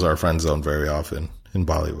that girls are friend zoned very often in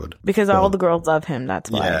Bollywood because all the girls love him. That's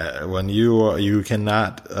why. Yeah, when you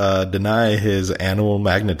cannot deny his animal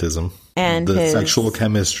magnetism and the sexual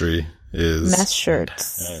chemistry is mesh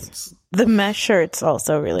shirts. The mesh shirts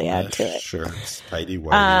also really add to it. Shirts, tidy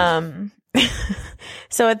whities.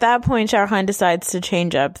 So at that point, Shah Rukh Khan decides to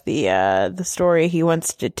change up the story. He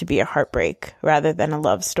wants it to be a heartbreak rather than a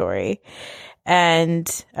love story. And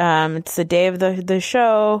it's the day of the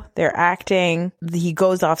show. They're acting. He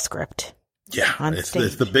goes off script. Yeah, it's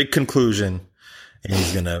the big conclusion, and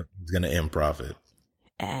he's gonna improv it.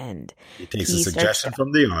 And he takes a suggestion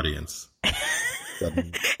from the audience.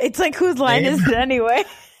 It's like, whose line is it anyway?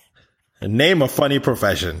 Name a funny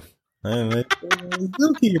profession.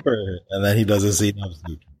 Zookeeper. And then he does a scene of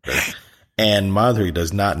zookeeper. And Madhuri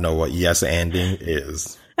does not know what yes-anding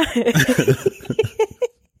is.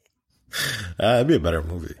 That'd be a better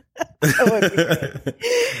movie.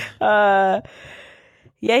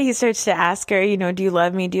 Yeah, he starts to ask her, do you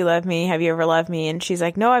love me? Do you love me? Have you ever loved me? And she's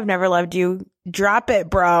like, no, I've never loved you. Drop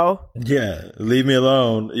it, bro. Yeah, leave me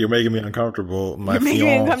alone. You're making me uncomfortable. You're making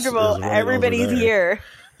me uncomfortable. Right. Everybody's here.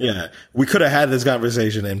 Yeah, we could have had this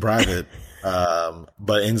conversation in private,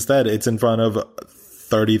 but instead it's in front of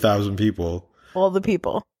 30,000 people. All the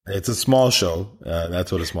people. It's a small show.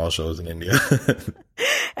 That's what a small show is in India.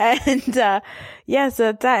 And so that's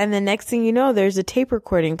that. And the next thing you know, there's a tape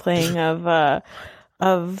recording playing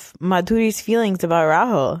of Madhuri's feelings about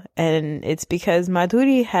Rahul. And it's because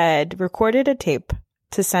Madhuri had recorded a tape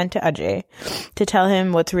to send to Ajay to tell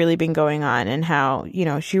him what's really been going on and how,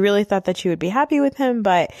 she really thought that she would be happy with him.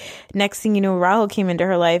 But next thing you know, Rahul came into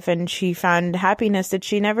her life and she found happiness that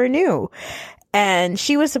she never knew. And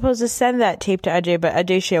she was supposed to send that tape to Ajay, but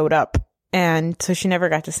Ajay showed up. And so she never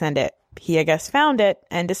got to send it. He, I guess, found it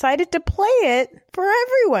and decided to play it for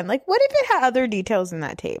everyone. Like, what if it had other details in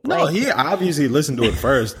that tape? No, he obviously listened to it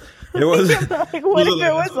first. It was like, what if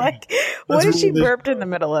it was like, what if she burped in the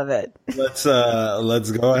middle of it? Let's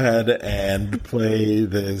go ahead and play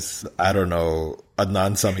this, I don't know, a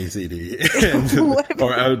non-Summy CD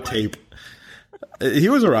or a tape. He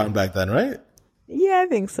was around back then, right? Yeah, I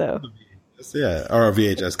think so. Yeah, or a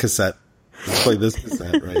VHS cassette. Let's play this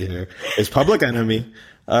cassette right here. It's Public Enemy.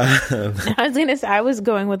 I was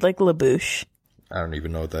going with like LaBouche. I don't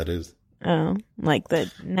even know what that is. Oh, like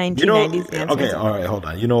the 1990s. Okay, all right, hold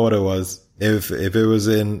on. You know what it was? If it was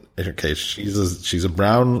she's a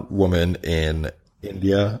brown woman in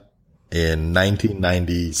India in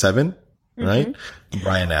 1997, right?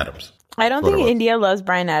 Bryan Adams. I don't think India loves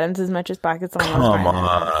Bryan Adams as much as Pakistan loves Bryan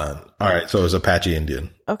Adams. All right, so it was Apache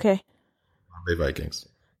Indian. Okay. Bombay Vikings.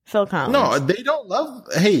 Phil Collins. No, they don't love.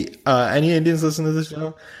 Hey, any Indians listen to this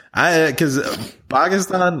show? Because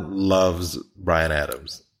Pakistan loves Bryan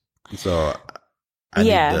Adams. So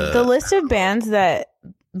the list of bands that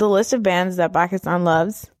Pakistan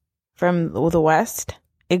loves from the West,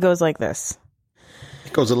 it goes like this.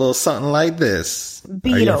 It goes a little something like this.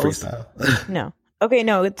 Beatles. No. Okay,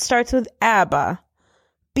 no. It starts with ABBA.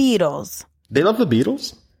 Beatles. They love the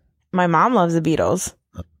Beatles? My mom loves the Beatles.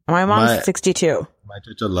 My mom's 62. My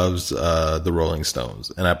teacher loves the Rolling Stones.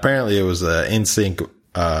 And apparently it was an NSYNC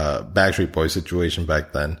Backstreet Boys situation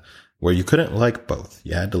back then where you couldn't like both.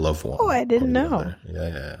 You had to love one. Oh, I didn't know.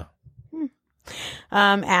 Yeah.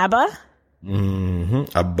 ABBA.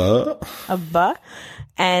 Mm-hmm. ABBA.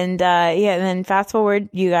 And then fast forward,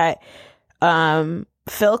 you got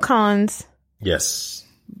Phil Collins. Yes.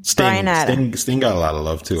 Bryan Adams. Sting got a lot of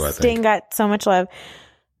love too, I think. Sting got so much love.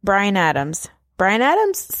 Bryan Adams. Bryan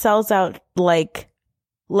Adams sells out like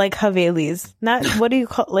Havelis. Not, what do you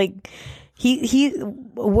call, like,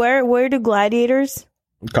 where do gladiators?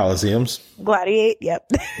 Coliseums. Gladiate, yep.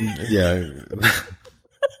 Yeah.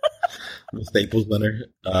 The Staples Center.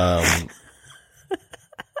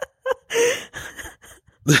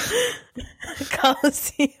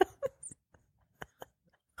 Coliseum.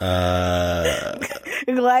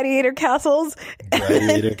 Gladiator castles.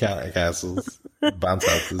 Gladiator castles. Bounce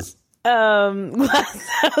houses. Glass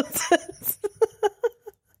houses.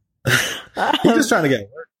 He's just trying to get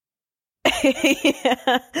work.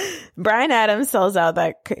 Yeah. Bryan Adams sells out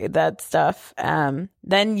that stuff. Then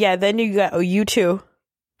you got U2.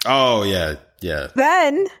 Oh yeah.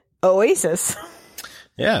 Then Oasis.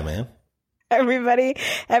 Yeah, man. Every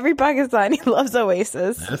Pakistani loves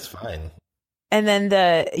Oasis. That's fine. And then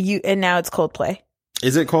and now it's Coldplay.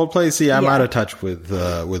 Is it Coldplay? See, I'm out of touch with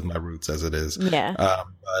my roots as it is. Yeah.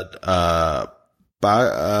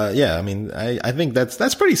 Yeah, I mean, I think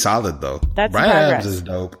that's pretty solid though. That's Bryan progress. Adams is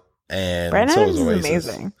dope, and Bryan so Adams is Oasis.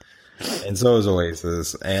 amazing. And so is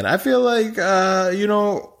Oasis. And I feel like,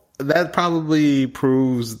 that probably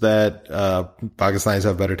proves that Pakistanis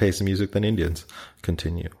have better taste in music than Indians.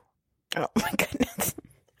 Continue. Oh my goodness.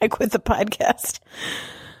 I quit the podcast.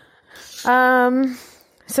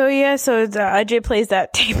 So Ajay plays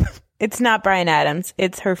that tape. It's not Bryan Adams.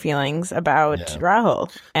 It's her feelings about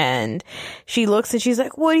Rahul. And she looks and she's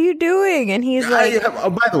like, what are you doing? And he's like...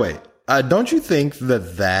 by the way, don't you think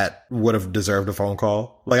that would have deserved a phone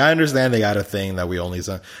call? Like, I understand they got a thing that we only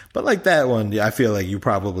saw, but like that one, I feel like you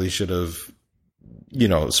probably should have,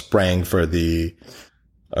 sprang for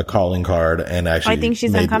a calling card and actually. I think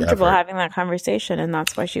she's uncomfortable having that conversation, and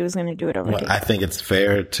that's why she was going to do it over tape. I think it's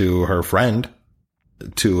fair to her friend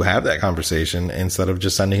to have that conversation instead of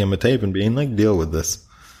just sending him a tape and being like, deal with this.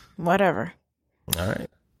 Whatever. All right.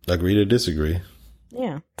 Agree to disagree.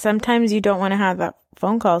 Yeah. Sometimes you don't want to have that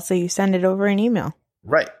phone call, so you send it over an email.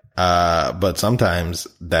 Right. But sometimes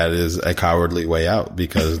that is a cowardly way out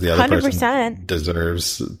because the other 100%. person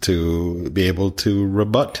deserves to be able to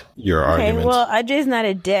rebut your arguments. Well, Ajay's not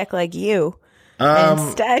a dick like you.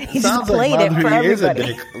 Instead, he just played it for everybody. He is a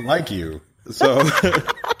dick like you. So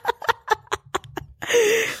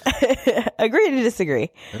agree to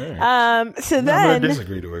disagree. Right. So then I'm going to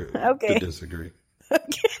disagree to disagree.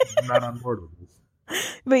 Okay. I'm not on board with this.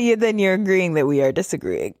 But then you're agreeing that we are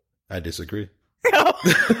disagreeing. I disagree.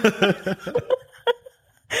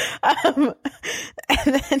 And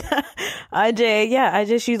then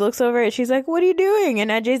Ajay, she looks over and she's like, what are you doing? And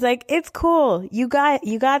Ajay's like, it's cool. You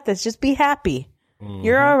got this. Just be happy. Mm-hmm.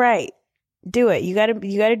 You're all right. Do it. You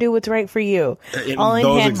gotta do what's right for you. All in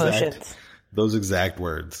hand motions. Those exact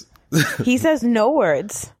words. He says no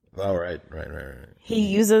words. Oh, right. He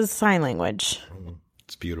uses sign language.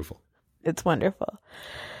 It's beautiful. It's wonderful.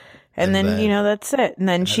 And then that's it. And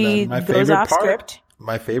then she goes off script.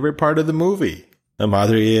 My favorite part of the movie.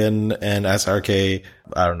 Madhuri and SRK,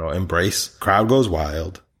 I don't know, embrace. Crowd goes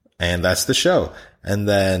wild. And that's the show. And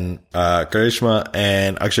then Karishma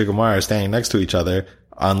and Akshay Kumar are standing next to each other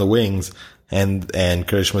on the wings. And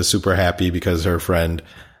Karishma's super happy because her friend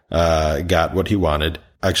got what he wanted.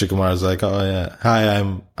 Akshay Kumar's like, oh yeah, hi,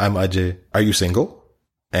 I'm Ajay. Are you single?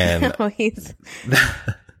 And well, he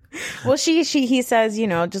says,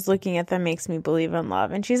 just looking at them makes me believe in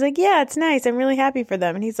love. And she's like, yeah, it's nice. I'm really happy for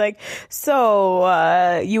them. And he's like,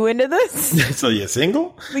 so, you into this? So you're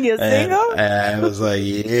single? You're single? And I was like,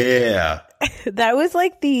 yeah. That was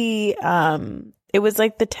like it was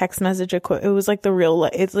like the text message. It was like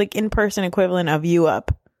it's like in-person equivalent of you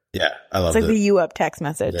up. Yeah. I love it. It's like the you up text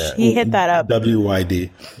message. Yeah. He hit that up. WYD.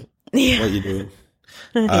 Yeah. What you doing?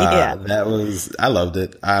 Yeah. I loved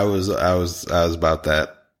it. I was about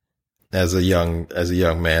that. As a young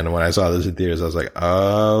man, when I saw this in theaters, I was like,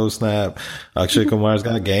 "Oh snap! Akshay Kumar's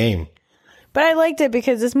got a game." But I liked it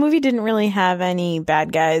because this movie didn't really have any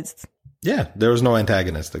bad guys. Yeah, there was no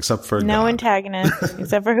antagonist except for God. Antagonist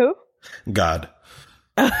except for who? God.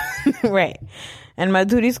 Right, and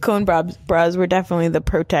Madhuri's cone bras were definitely the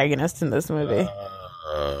protagonists in this movie.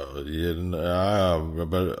 But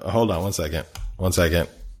hold on, one second. Hold that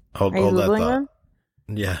thought. Them?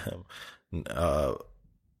 Yeah.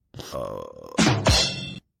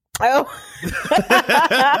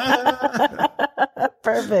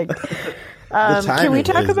 Perfect. Can we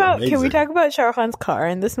talk about Shah Rukh Khan's car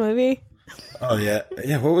in this movie? Oh yeah.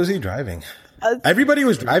 What was he driving? Everybody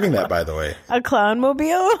was driving that, by the way. A clown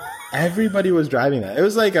mobile. Everybody was driving that. It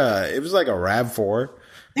was like a RAV4.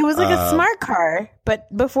 It was like a smart car, but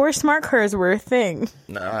before smart cars were a thing.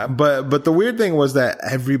 But the weird thing was that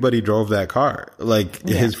everybody drove that car. Like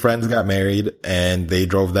his friends got married and they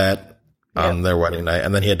drove that on their wedding night,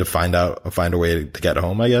 and then he had to find a way to get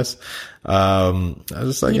home, I guess. I was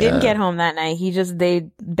just like, he didn't get home that night. They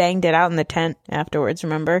banged it out in the tent afterwards.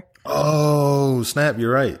 Remember? Oh snap!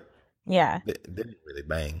 You're right. Yeah, they didn't really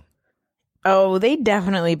bang. Oh, they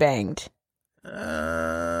definitely banged.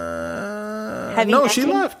 No, she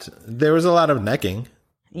left. There was a lot of necking.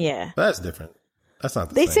 Yeah. But that's different. That's not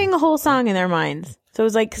the same. They same. sang a whole song in their minds. So it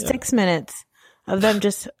was like 6 minutes of them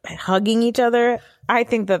just hugging each other I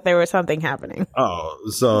think that there was something happening. Oh,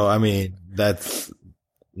 so I mean, that's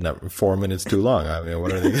 4 minutes too long. I mean,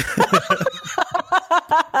 what are they?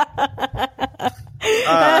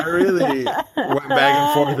 I really went back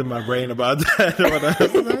and forth in my brain about that.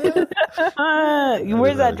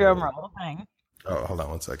 Where's that drum roll thing? Oh, hold on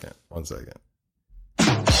 1 second.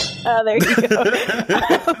 Oh, there you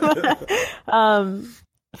go.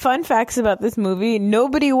 Fun facts about this movie: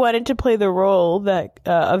 nobody wanted to play the role that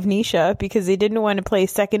of Nisha because they didn't want to play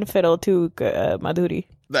second fiddle to Madhuri.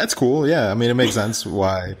 That's cool. Yeah, I mean, it makes sense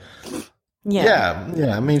why. Yeah.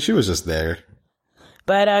 I mean, she was just there.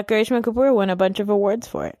 But Karishma Kapoor won a bunch of awards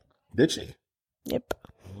for it. Did she? Yep.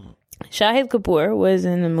 Shahid Kapoor was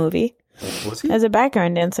in the movie. Was he? As a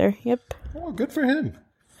background dancer. Yep. Oh, good for him.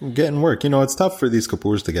 Getting work. You know, it's tough for these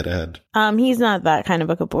Kapoors to get ahead. He's not that kind of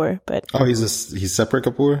a Kapoor, but he's separate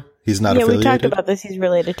Kapoor. He's not affiliated. Yeah, we talked about this. He's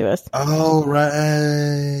related to us. Oh,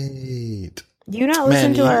 right. You not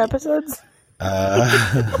listen to our episodes?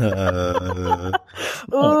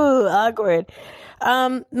 Ooh, awkward.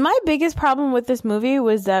 My biggest problem with this movie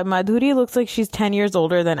was that Madhuri looks like she's 10 years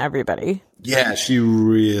older than everybody. Yeah, she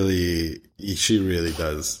really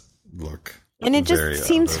does look. And it just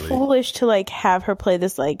seems foolish to like have her play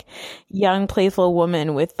this like young, playful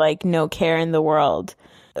woman with like no care in the world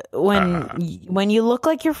when you look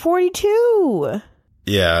like you're 42.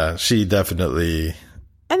 Yeah, she definitely.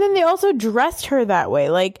 And then they also dressed her that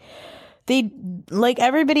way. Like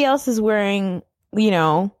everybody else is wearing,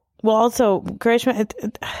 well, also Karishma,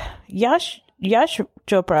 Yash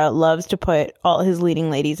Chopra loves to put all his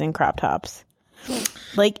leading ladies in crop tops.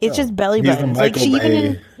 Like it's just belly buttons. Like she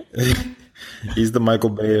even. He's the Michael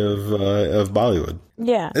Bay of Bollywood.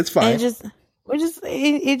 Yeah, it's fine. It just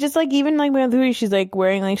like even like Madhuri, she's like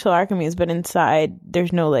wearing like shalwar kameez, but inside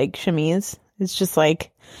there's no like chemise. It's just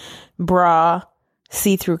like bra,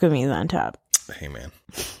 see-through kameez on top. Hey man.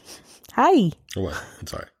 Hi. What? I'm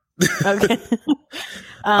sorry. Okay.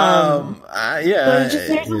 Yeah. So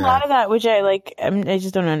there's a lot of that which I like. I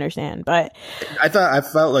just don't understand. But I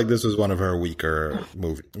felt like this was one of her weaker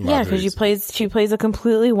movies. Yeah, because she plays a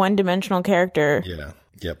completely one-dimensional character. Yeah.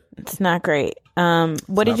 Yep. It's not great.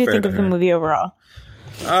 What did you think of the movie overall?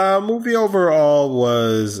 Movie overall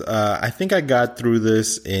was, I think I got through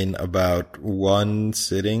this in about one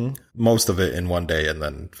sitting, most of it in one day, and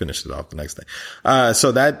then finished it off the next day.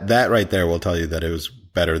 So that right there will tell you that it was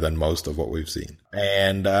better than most of what we've seen.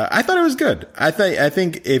 And, I thought it was good. I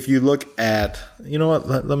think if you look at, you know what,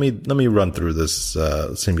 let me run through this,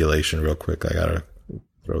 simulation real quick. I gotta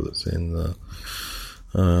throw this in the,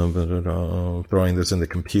 throwing this in the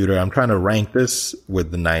computer. I'm trying to rank this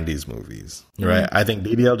with the 90s movies, right? I think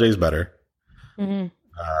DDLJ is better.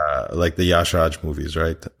 Like the Yash Raj movies,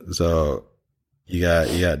 right? So you got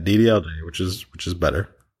DDLJ, which is better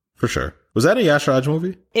for sure. Was that a Yash Raj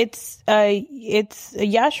movie? It's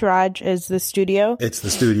Yash Raj is the studio. It's the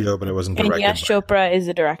studio, but it wasn't directed. And Yash Chopra is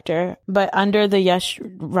the director. But under the Yash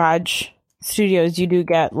Raj studios, you do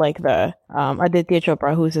get like the Aditya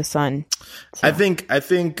Chopra, who's his son. So. I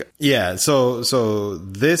think yeah. So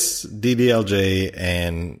this DDLJ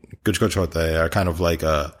and Kuch Kuch Hota Hai are kind of like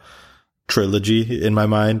a trilogy in my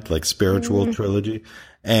mind, like spiritual trilogy.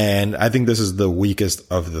 And I think this is the weakest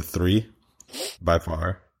of the three by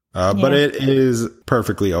far. But it is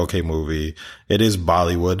perfectly okay movie. It is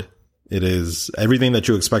Bollywood. It is everything that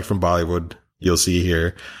you expect from Bollywood. You'll see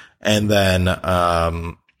here. And then,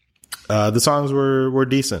 the songs were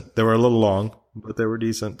decent. They were a little long, but they were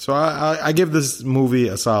decent. So I give this movie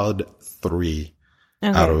a solid 3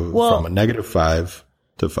 from a -5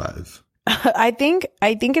 to 5. I think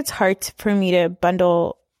it's hard for me to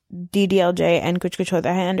bundle DDLJ and Kuch Kuch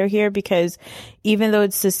Hota Hai under here because even though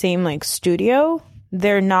it's the same like studio,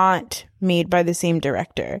 they're not made by the same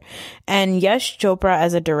director. And Yash Chopra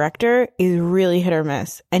as a director is really hit or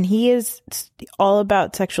miss. And he is all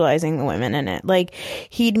about sexualizing the women in it. Like,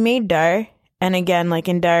 he'd made Dar. And again, like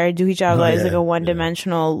in Dar, Juhi Chawla is like a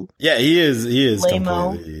one-dimensional. Yeah, he is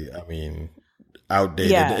lame-o. completely,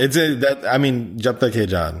 outdated. Yeah. Jab Tak Hai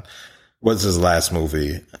Jaan was his last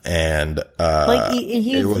movie. And,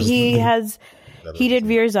 he did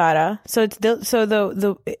Veer Zara. So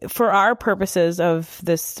the for our purposes of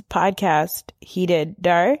this podcast, he did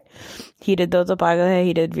Dar, he did Dil To Pagal Hai,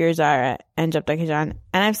 he did Veer Zara and Jab Tak Hai Jaan.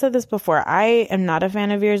 And I've said this before, I am not a fan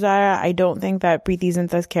of Veer Zara. I don't think that Preeti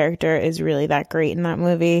Zinta's character is really that great in that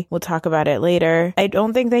movie. We'll talk about it later. I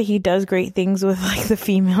don't think that he does great things with like the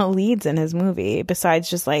female leads in his movie, besides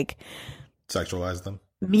just like sexualize them.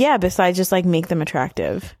 Yeah, besides just like make them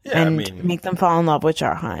attractive and make them fall in love with Shah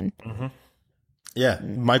Rukh Khan. Yeah,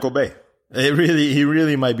 Michael Bay. He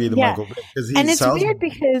really might be the Yeah. Michael Bay. And it's weird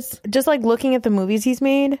because just like looking at the movies he's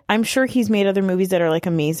made, I'm sure he's made other movies that are like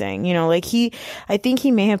amazing. You know, like I think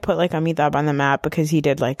he may have put like Amitabh on the map because he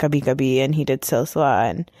did like Kabhi Kabhi and he did Silsila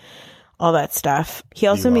and all that stuff. He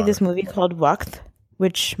also made this movie called Waqt,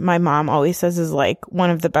 which my mom always says is like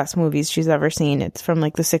one of the best movies she's ever seen. It's from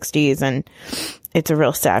like the 60s and it's a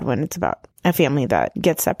real sad one. It's about a family that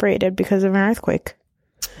gets separated because of an earthquake.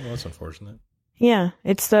 Well, that's unfortunate. Yeah,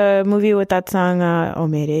 it's the movie with that song, O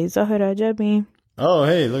Mere Zahra Jabi. Oh,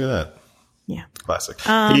 hey, look at that. Yeah. Classic.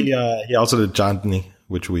 He also did Chandni,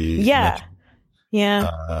 which we mentioned. Yeah.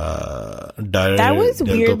 That was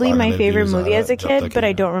weirdly my favorite movie as a kid, but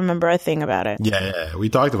I don't remember a thing about it. Yeah. We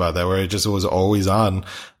talked about that, where it just was always on,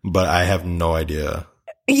 but I have no idea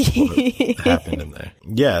what happened in there.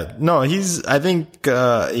 Yeah. No, he had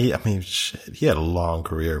a long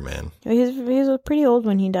career, man. He was pretty old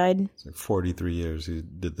when he died. It's like 43 years he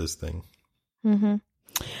did this thing. Mm-hmm.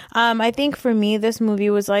 I think for me, this movie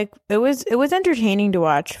was like, it was entertaining to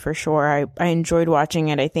watch for sure. I enjoyed watching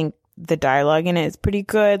it. I think the dialogue in it is pretty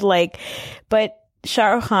good. Like, but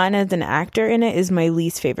Shah Rukh Khan as an actor in it is my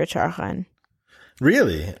least favorite Shah Rukh Khan.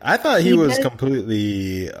 Really? I thought he was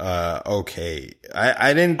completely okay.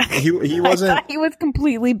 I didn't. He wasn't. I thought he was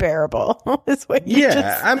completely bearable. Is what you just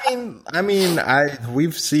said. I mean,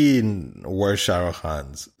 we've seen worse Shah Rukh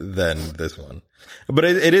Khans than this one, but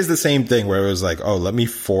it is the same thing where it was like, oh, let me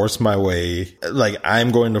force my way. Like,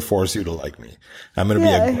 I'm going to force you to like me. I'm going to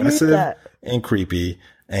be aggressive and creepy,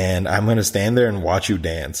 and I'm going to stand there and watch you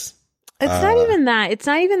dance. It's not even that. It's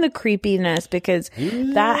not even the creepiness, because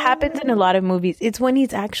that happens in a lot of movies. It's when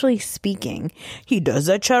he's actually speaking. He does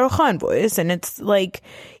that Shah Rukh Khan voice, and it's like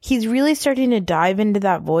he's really starting to dive into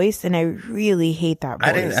that voice, and I really hate that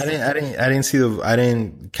voice. I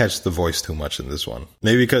didn't catch the voice too much in this one.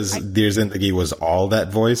 Maybe because Dear Zindagi was all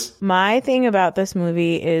that voice. My thing about this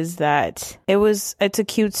movie is that it's a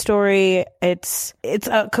cute story. It's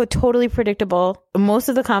totally predictable. Most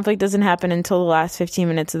of the conflict doesn't happen until the last 15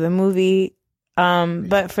 minutes of the movie.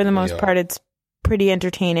 But for the most part, it's pretty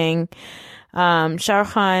entertaining. Shah Rukh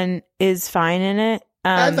Khan is fine in it.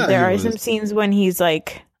 There are some scenes when he's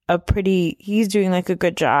like he's doing like a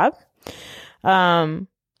good job.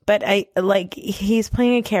 But he's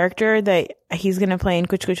playing a character that he's going to play in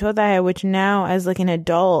Kuch Kuch Hota Hai, which now as like an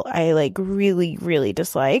adult, I like really, really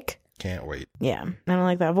dislike. Can't wait. Yeah. I don't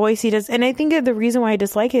like that voice he does. And I think that the reason why I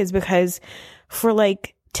dislike it is because for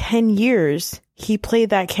like 10 years, he played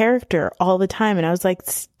that character all the time. And I was like,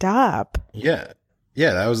 stop. Yeah.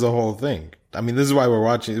 Yeah. That was the whole thing. I mean, this is why we're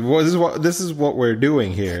watching. This is what we're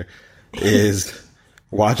doing here is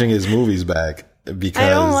watching his movies back, because I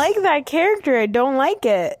don't like that character. I don't like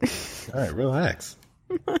it. All right. Relax.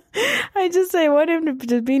 I want him to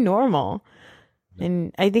just be normal.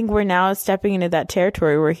 And I think we're now stepping into that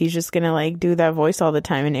territory where he's just going to like do that voice all the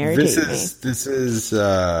time and irritate me. This is,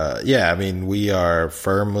 I mean, we are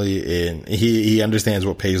firmly in, he understands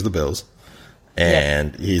what pays the bills,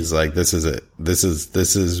 and he's like, this is it. This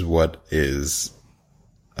is what is,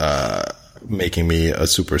 making me a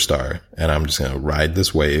superstar. And I'm just going to ride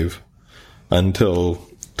this wave until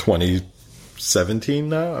 2017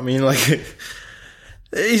 now. I mean, like,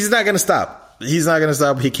 he's not going to stop. He's not going to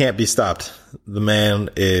stop. He can't be stopped. The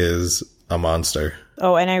man is a monster.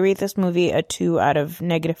 Oh, and I rate this movie a 2 out of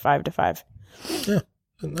 -5 to 5. Yeah,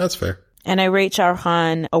 that's fair. And I rate Shah Rukh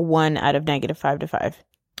Khan a 1 out of -5 to 5.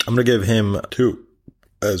 I'm going to give him 2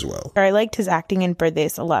 as well. I liked his acting in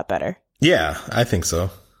Pardes a lot better. Yeah, I think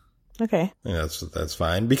so. Okay. Yeah, that's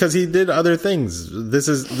fine, because he did other things. This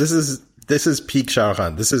is peak Shah Rukh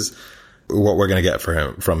Khan. This is what we're going to get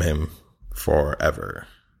from him forever.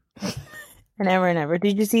 And ever and ever.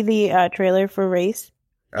 Did you see the trailer for Race?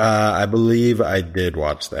 I believe I did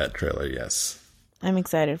watch that trailer, yes. I'm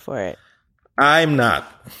excited for it. I'm not.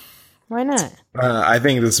 Why not? I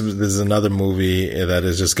think this is another movie that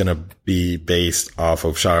is just going to be based off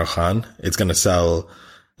of Shah Rukh Khan. It's going to sell.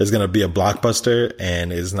 It's going to be a blockbuster,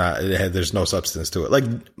 and there's no substance to it. Like,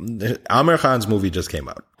 Amir Khan's movie just came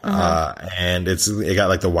out, and it got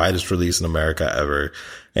like the widest release in America ever,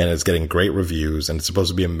 and it's getting great reviews, and it's supposed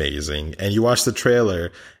to be amazing. And you watch the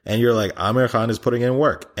trailer, and you're like, Amir Khan is putting in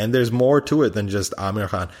work, and there's more to it than just Amir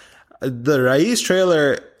Khan. The Raees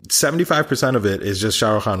trailer, 75% of it is just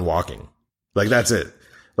Shah Rukh Khan walking. Like, that's it.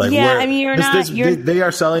 Like, yeah, I mean, they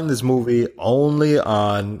are selling this movie only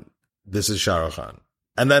on this is Shah Rukh Khan.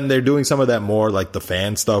 And then they're doing some of that more like the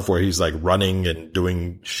fan stuff where he's like running and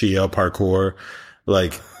doing Shia parkour.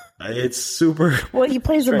 Like, it's super. Well, he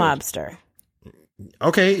plays strange. a mobster.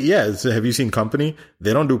 Okay. Yeah. So have you seen Company?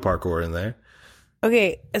 They don't do parkour in there.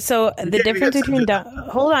 Okay, so the difference between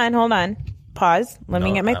hold on, pause. Let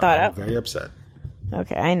me get my thought out. I'm very upset.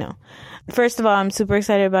 Okay, I know. First of all, I'm super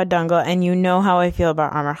excited about Dangal, and you know how I feel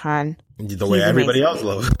about Amar Khan. The way everybody else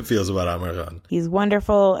feels about Amar Khan. He's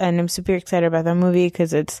wonderful, and I'm super excited about that movie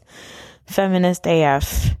because it's feminist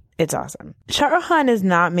AF. It's awesome. Shah Rukh Khan is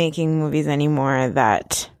not making movies anymore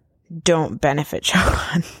that don't benefit Shah Rukh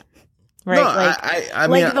Khan. Right? No, I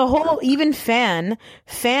mean, the whole, even Fan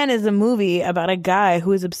is a movie about a guy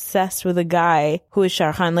who is obsessed with a guy who is Shah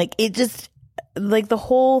Rukh Khan. Like, it just, like, the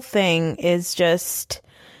whole thing is just,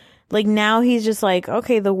 like, now he's just like,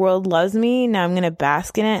 okay, the world loves me. Now I'm going to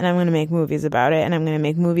bask in it and I'm going to make movies about it. And I'm going to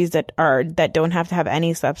make movies that don't have to have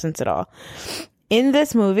any substance at all. In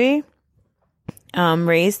this movie,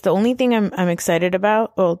 Race, the only thing I'm excited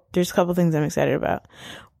about, well, there's a couple things I'm excited about.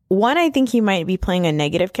 One, I think he might be playing a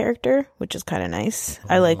negative character, which is kind of nice.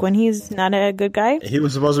 I like when he's not a good guy. He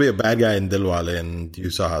was supposed to be a bad guy in Dilwale, and you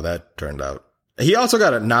saw how that turned out. He also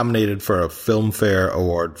got nominated for a Filmfare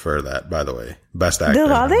Award for that, by the way. Best Actor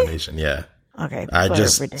nomination, yeah. Okay. I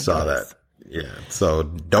just saw that. Yeah. So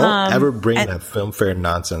don't ever bring that Filmfare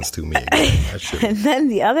nonsense to me again. And then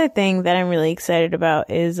the other thing that I'm really excited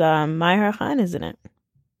about is Mahira Khan is in it.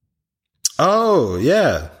 Oh,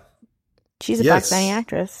 yeah. She's a Pakistani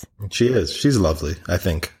actress. She is. She's lovely, I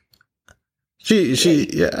think.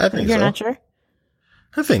 Yeah, I think so. You're not sure?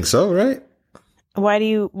 I think so, right? Why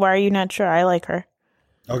are you not sure? I like her.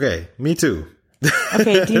 Okay, me too.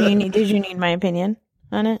 Okay, did you need my opinion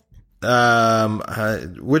on it?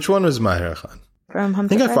 Which one was Mahira Khan? From Humsafar? I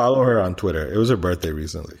think I follow her on Twitter. It was her birthday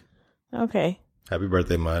recently. Okay. Happy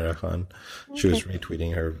birthday, Mahira Khan. She was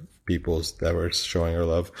retweeting her peoples that were showing her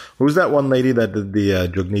love. Who was that one lady that did the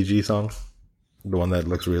Jugni Ji song? The one that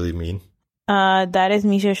looks really mean? That is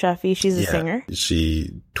Misha Shafi. She's a singer. She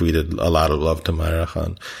tweeted a lot of love to Mahira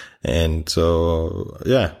Khan. And so,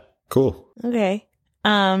 yeah, cool. Okay.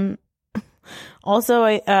 Also,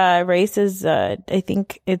 Race is, I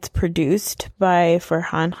think it's produced by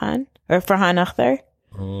Farhan Khan, or Farhan Akhtar,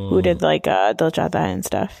 who did like Dil Chahta Hai and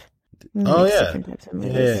stuff. Oh,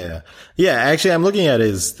 yeah. Yeah, actually, I'm looking at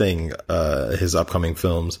his thing, his upcoming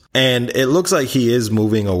films, and it looks like he is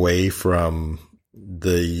moving away from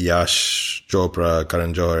the Yash Chopra,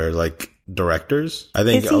 Karan Johar, like, directors. I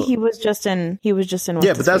think he was just in yeah,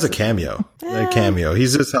 but that's a cameo. A cameo.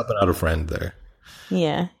 He's just helping out a friend there.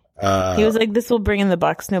 Yeah. He was like, this will bring in the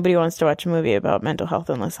bucks. Nobody wants to watch a movie about mental health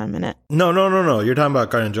unless I'm in it. No. You're talking about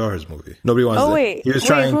Karan Johar's movie. Nobody wants to. Wait. He was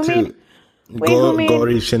trying to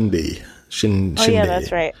Gauri Shinde. Oh, yeah,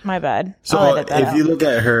 that's right. My bad. So if you look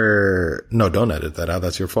at her... No, don't edit that out.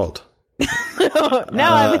 That's your fault.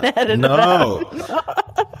 Now I'm going to edit it out.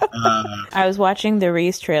 I was watching the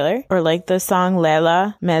Reese trailer, or like the song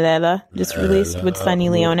Lela, Melela, just released with Sunny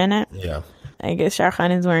Leone in it. Yeah. I guess Shah Rukh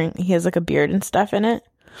Khan he has like a beard and stuff in it.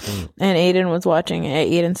 And Aiden was watching it.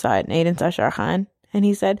 Aiden saw it, and Aiden saw Shah Rukh Khan, and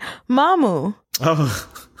he said, Mamu. Oh.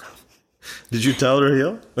 Did you tell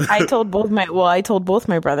Raheel? I told both my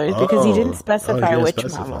brothers because he didn't specify which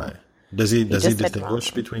Mamu. Does he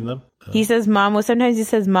distinguish between them? He says Mamu. Sometimes he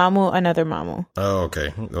says Mamu, another Mamu. Oh,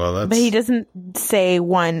 okay. Well, but he doesn't say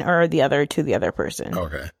one or the other to the other person.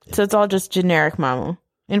 Okay. So it's all just generic Mamu.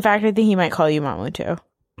 In fact, I think he might call you Mamu too.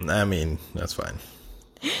 I mean, that's fine.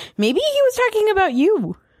 Maybe he was talking about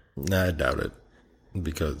you. Nah, I doubt it.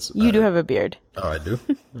 Because you do have a beard. Oh, I do?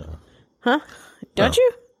 Oh. Huh? Don't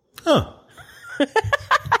you? Oh.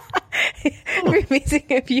 Amazing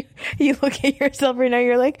if you look at yourself right now,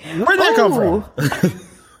 you're like, where'd that come from?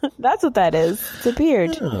 That's what that is. It's a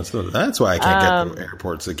beard. Yeah, so that's why I can't get through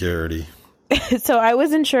airport security. So I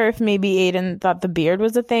wasn't sure if maybe Aiden thought the beard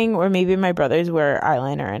was a thing, or maybe my brothers wear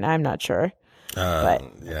eyeliner, and I'm not sure. But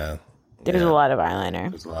yeah, there's a lot of eyeliner.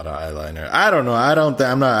 There's a lot of eyeliner. I don't know. I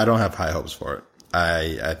don't have high hopes for it.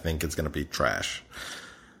 I think it's gonna be trash.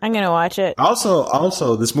 I'm gonna watch it.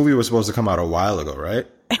 Also, this movie was supposed to come out a while ago, right?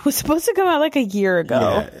 It was supposed to come out like a year ago.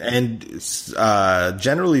 Yeah, and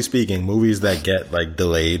generally speaking, movies that get like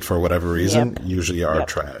delayed for whatever reason usually are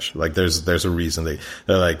trash. Like there's a reason they're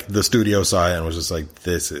like, the studio saw it and was just like,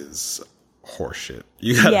 this is horseshit.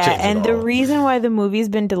 You gotta change it all. The reason why the movie's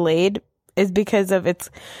been delayed is because of its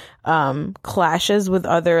clashes with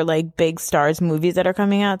other like big stars movies that are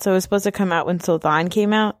coming out. So it was supposed to come out when Sultan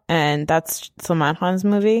came out, and that's Salman Khan's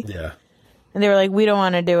movie. Yeah. And they were like, we don't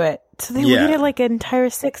want to do it. So they waited like an entire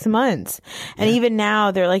 6 months. And even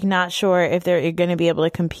now, they're like not sure if they're going to be able to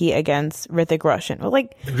compete against Hrithik Roshan. Well,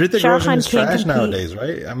 like, Hrithik Roshan is trash nowadays,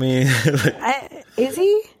 right? I mean, is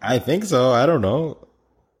he? I think so. I don't know.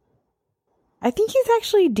 I think he's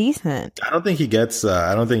actually decent. I don't think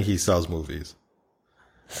he sells movies.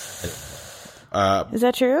 Is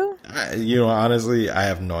that true? Honestly, I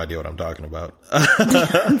have no idea what I'm talking about.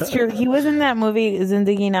 It's true. He was in that movie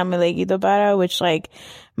Zindagi Na Milegi Dobara, which like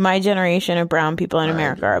my generation of brown people in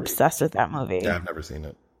America are obsessed with that movie. Yeah, I've never seen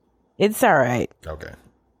it. It's all right. Okay.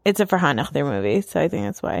 It's a Farhan Akhtar movie, so I think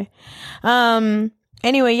that's why.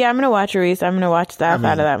 Anyway, yeah, I'm gonna watch Reese. I'm gonna watch the F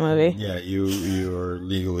out of that movie. Yeah, you're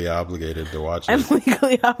legally obligated to watch it. I'm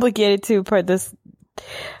legally obligated to per this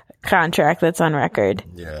contract that's on record.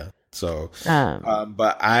 Yeah. So,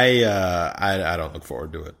 but I don't look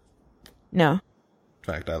forward to it. No. In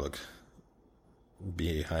fact, I look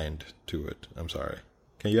behind to it. I'm sorry.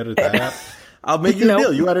 Can you edit that out? I'll make you a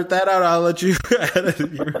deal. You edit that out, I'll let you edit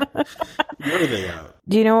your thing out.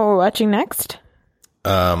 Do you know what we're watching next?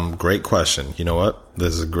 Great question. You know what?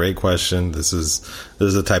 This is a great question. This is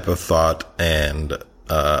a type of thought and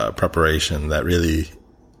preparation that really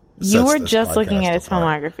you were just looking at his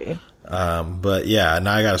filmography. But yeah,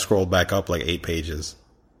 now I got to scroll back up like 8 pages.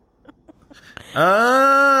 All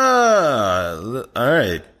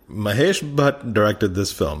right. Mahesh Bhatt directed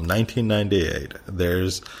this film, 1998.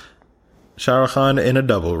 There's Shah Rukh Khan in a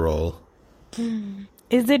double role.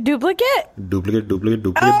 Is it Duplicate? Duplicate.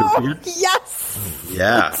 Yes!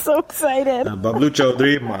 Yeah. I'm so excited. Bablu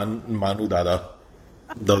Chaudhary, Manu Dada.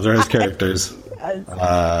 Those are his characters.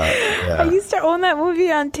 Yeah. I used to own that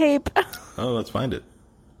movie on tape. Oh, let's find it.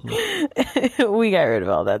 We got rid of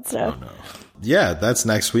all that stuff. Oh, no. Yeah, that's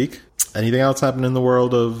next week. Anything else happen in the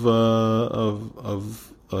world of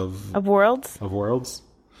worlds? Of worlds?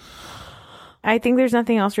 I think there's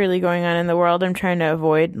nothing else really going on in the world. I'm trying to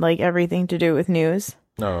avoid like everything to do with news.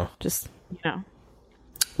 No. Just,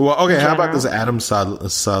 Well, okay, how about this Adam Saleh?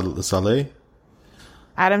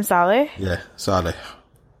 Adam Saleh? Yeah, Saleh.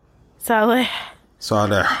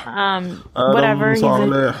 Whatever. He's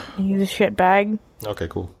a shitbag. Okay,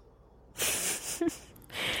 cool.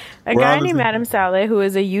 A guy named Adam Saleh who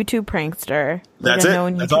is a YouTube prankster. That's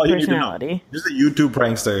it. That's all you need to know. Just a YouTube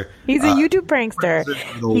prankster. He's a YouTube prankster.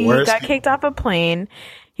 He got kicked off a plane.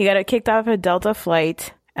 He got kicked off a Delta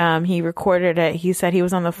flight. He recorded it. He said he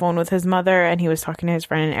was on the phone with his mother and he was talking to his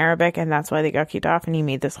friend in Arabic, and that's why they got kicked off. And he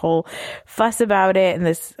made this whole fuss about it. And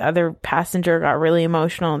this other passenger got really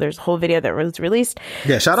emotional. There's a whole video that was released.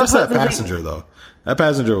 Yeah, shout out to that passenger though. That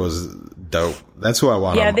passenger was dope. That's who I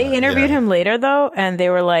want. Yeah, they interviewed him later though, and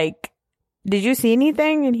they were like, "Did you see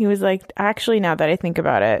anything?" And he was like, "Actually, now that I think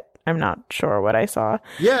about it, I'm not sure what I saw."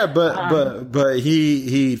 Yeah, but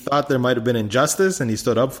he thought there might have been injustice, and he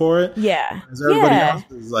stood up for it. Yeah, as everybody else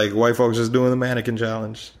is like white folks just doing the mannequin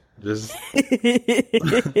challenge, just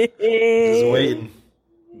waiting.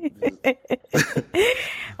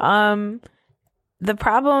 The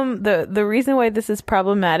problem, the reason why this is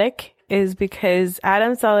problematic is because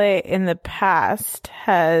Adam Saleh in the past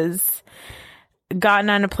has gotten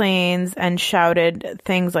onto planes and shouted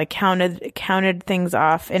things like counted things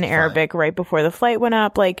off in Arabic right before the flight went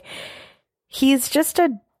up. Like, he's just a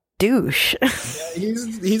douche. Yeah,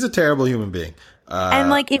 he's a terrible human being. And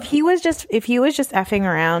like, if he was just effing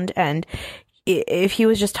around and if he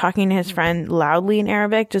was just talking to his friend loudly in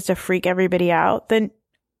Arabic just to freak everybody out, then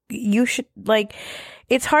you should, like,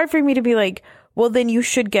 it's hard for me to be like, well, then you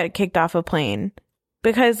should get kicked off a plane,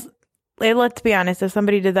 because let's be honest, if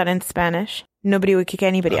somebody did that in Spanish, nobody would kick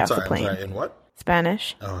anybody off the plane. I'm sorry, in what?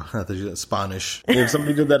 Spanish. Oh, I thought you said Spanish. If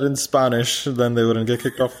somebody did that in Spanish, then they wouldn't get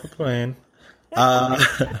kicked off the plane.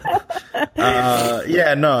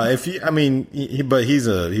 Yeah, no. But he's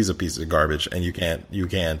a piece of garbage, and you can't.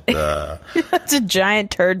 That's a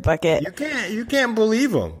giant turd bucket. You can't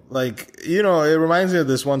believe him. Like, it reminds me of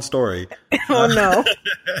this one story. Oh no!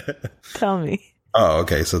 Tell me. Oh,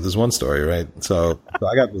 okay. So there's one story, right? So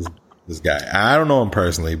I got this guy. I don't know him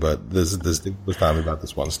personally, but this dude was telling me about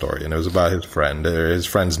this one story, and it was about his friend or his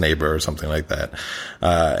friend's neighbor or something like that.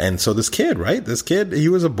 And so this kid, he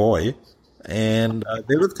was a boy. And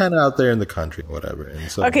they lived kind of out there in the country, whatever. And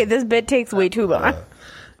so, okay, this bit takes way too long.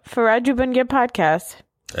 Faraj Jubangir podcast.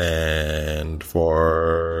 And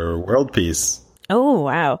for world peace. Oh,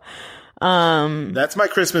 wow. That's my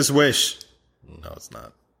Christmas wish. No, it's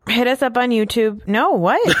not. Hit us up on YouTube. No,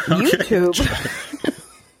 what? YouTube.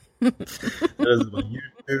 Hit us up on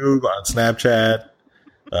YouTube, on Snapchat.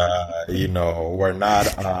 We're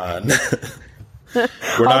not on...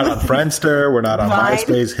 We're not on Friendster. We're not on Vine.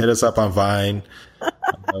 MySpace. Hit us up on Vine.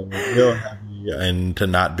 Real happy into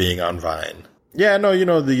not being on Vine. Yeah, no,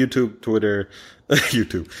 the YouTube, Twitter,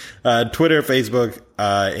 Twitter, Facebook,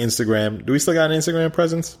 Instagram. Do we still got an Instagram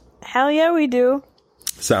presence? Hell yeah, we do.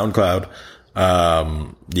 SoundCloud,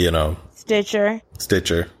 Stitcher,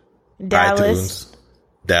 iTunes,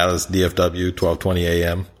 Dallas, DFW,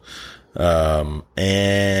 12:20 a.m.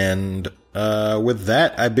 And with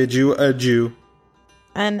that, I bid you adieu.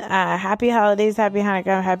 And happy holidays, happy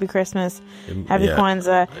Hanukkah, happy Christmas, happy Yeah.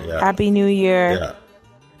 Kwanzaa, Yeah. happy New Year. Yeah.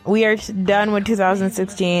 We are done with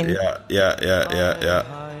 2016. Yeah.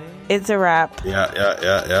 It's a wrap.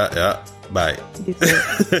 Yeah. Bye.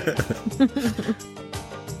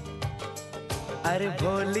 अरे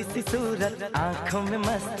भोली सी सूरत आंखों में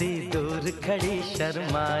मस्ती दूर खड़ी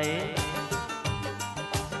शर्माए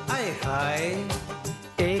हाय हाय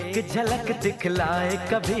एक झलक दिखलाए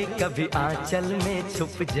कभी कभी आंचल में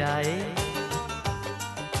छुप जाए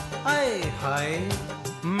हाय हाय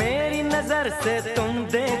मेरी नजर से तुम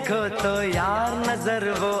देखो तो यार नजर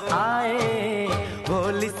वो आए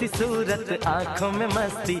भोली सी सूरत आंखों में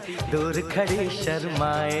मस्ती दूर खड़ी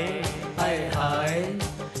शर्माए हाय हाय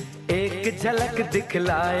एक झलक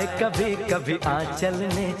दिखलाए कभी कभी आंचल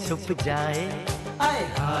में छुप जाए हाय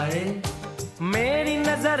हाय मेरी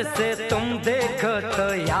नजर से तुम देखो तो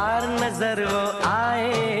यार नजर वो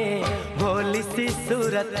आए भोली सी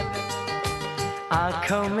सूरत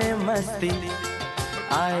आंखों में मस्ती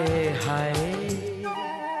आए हाय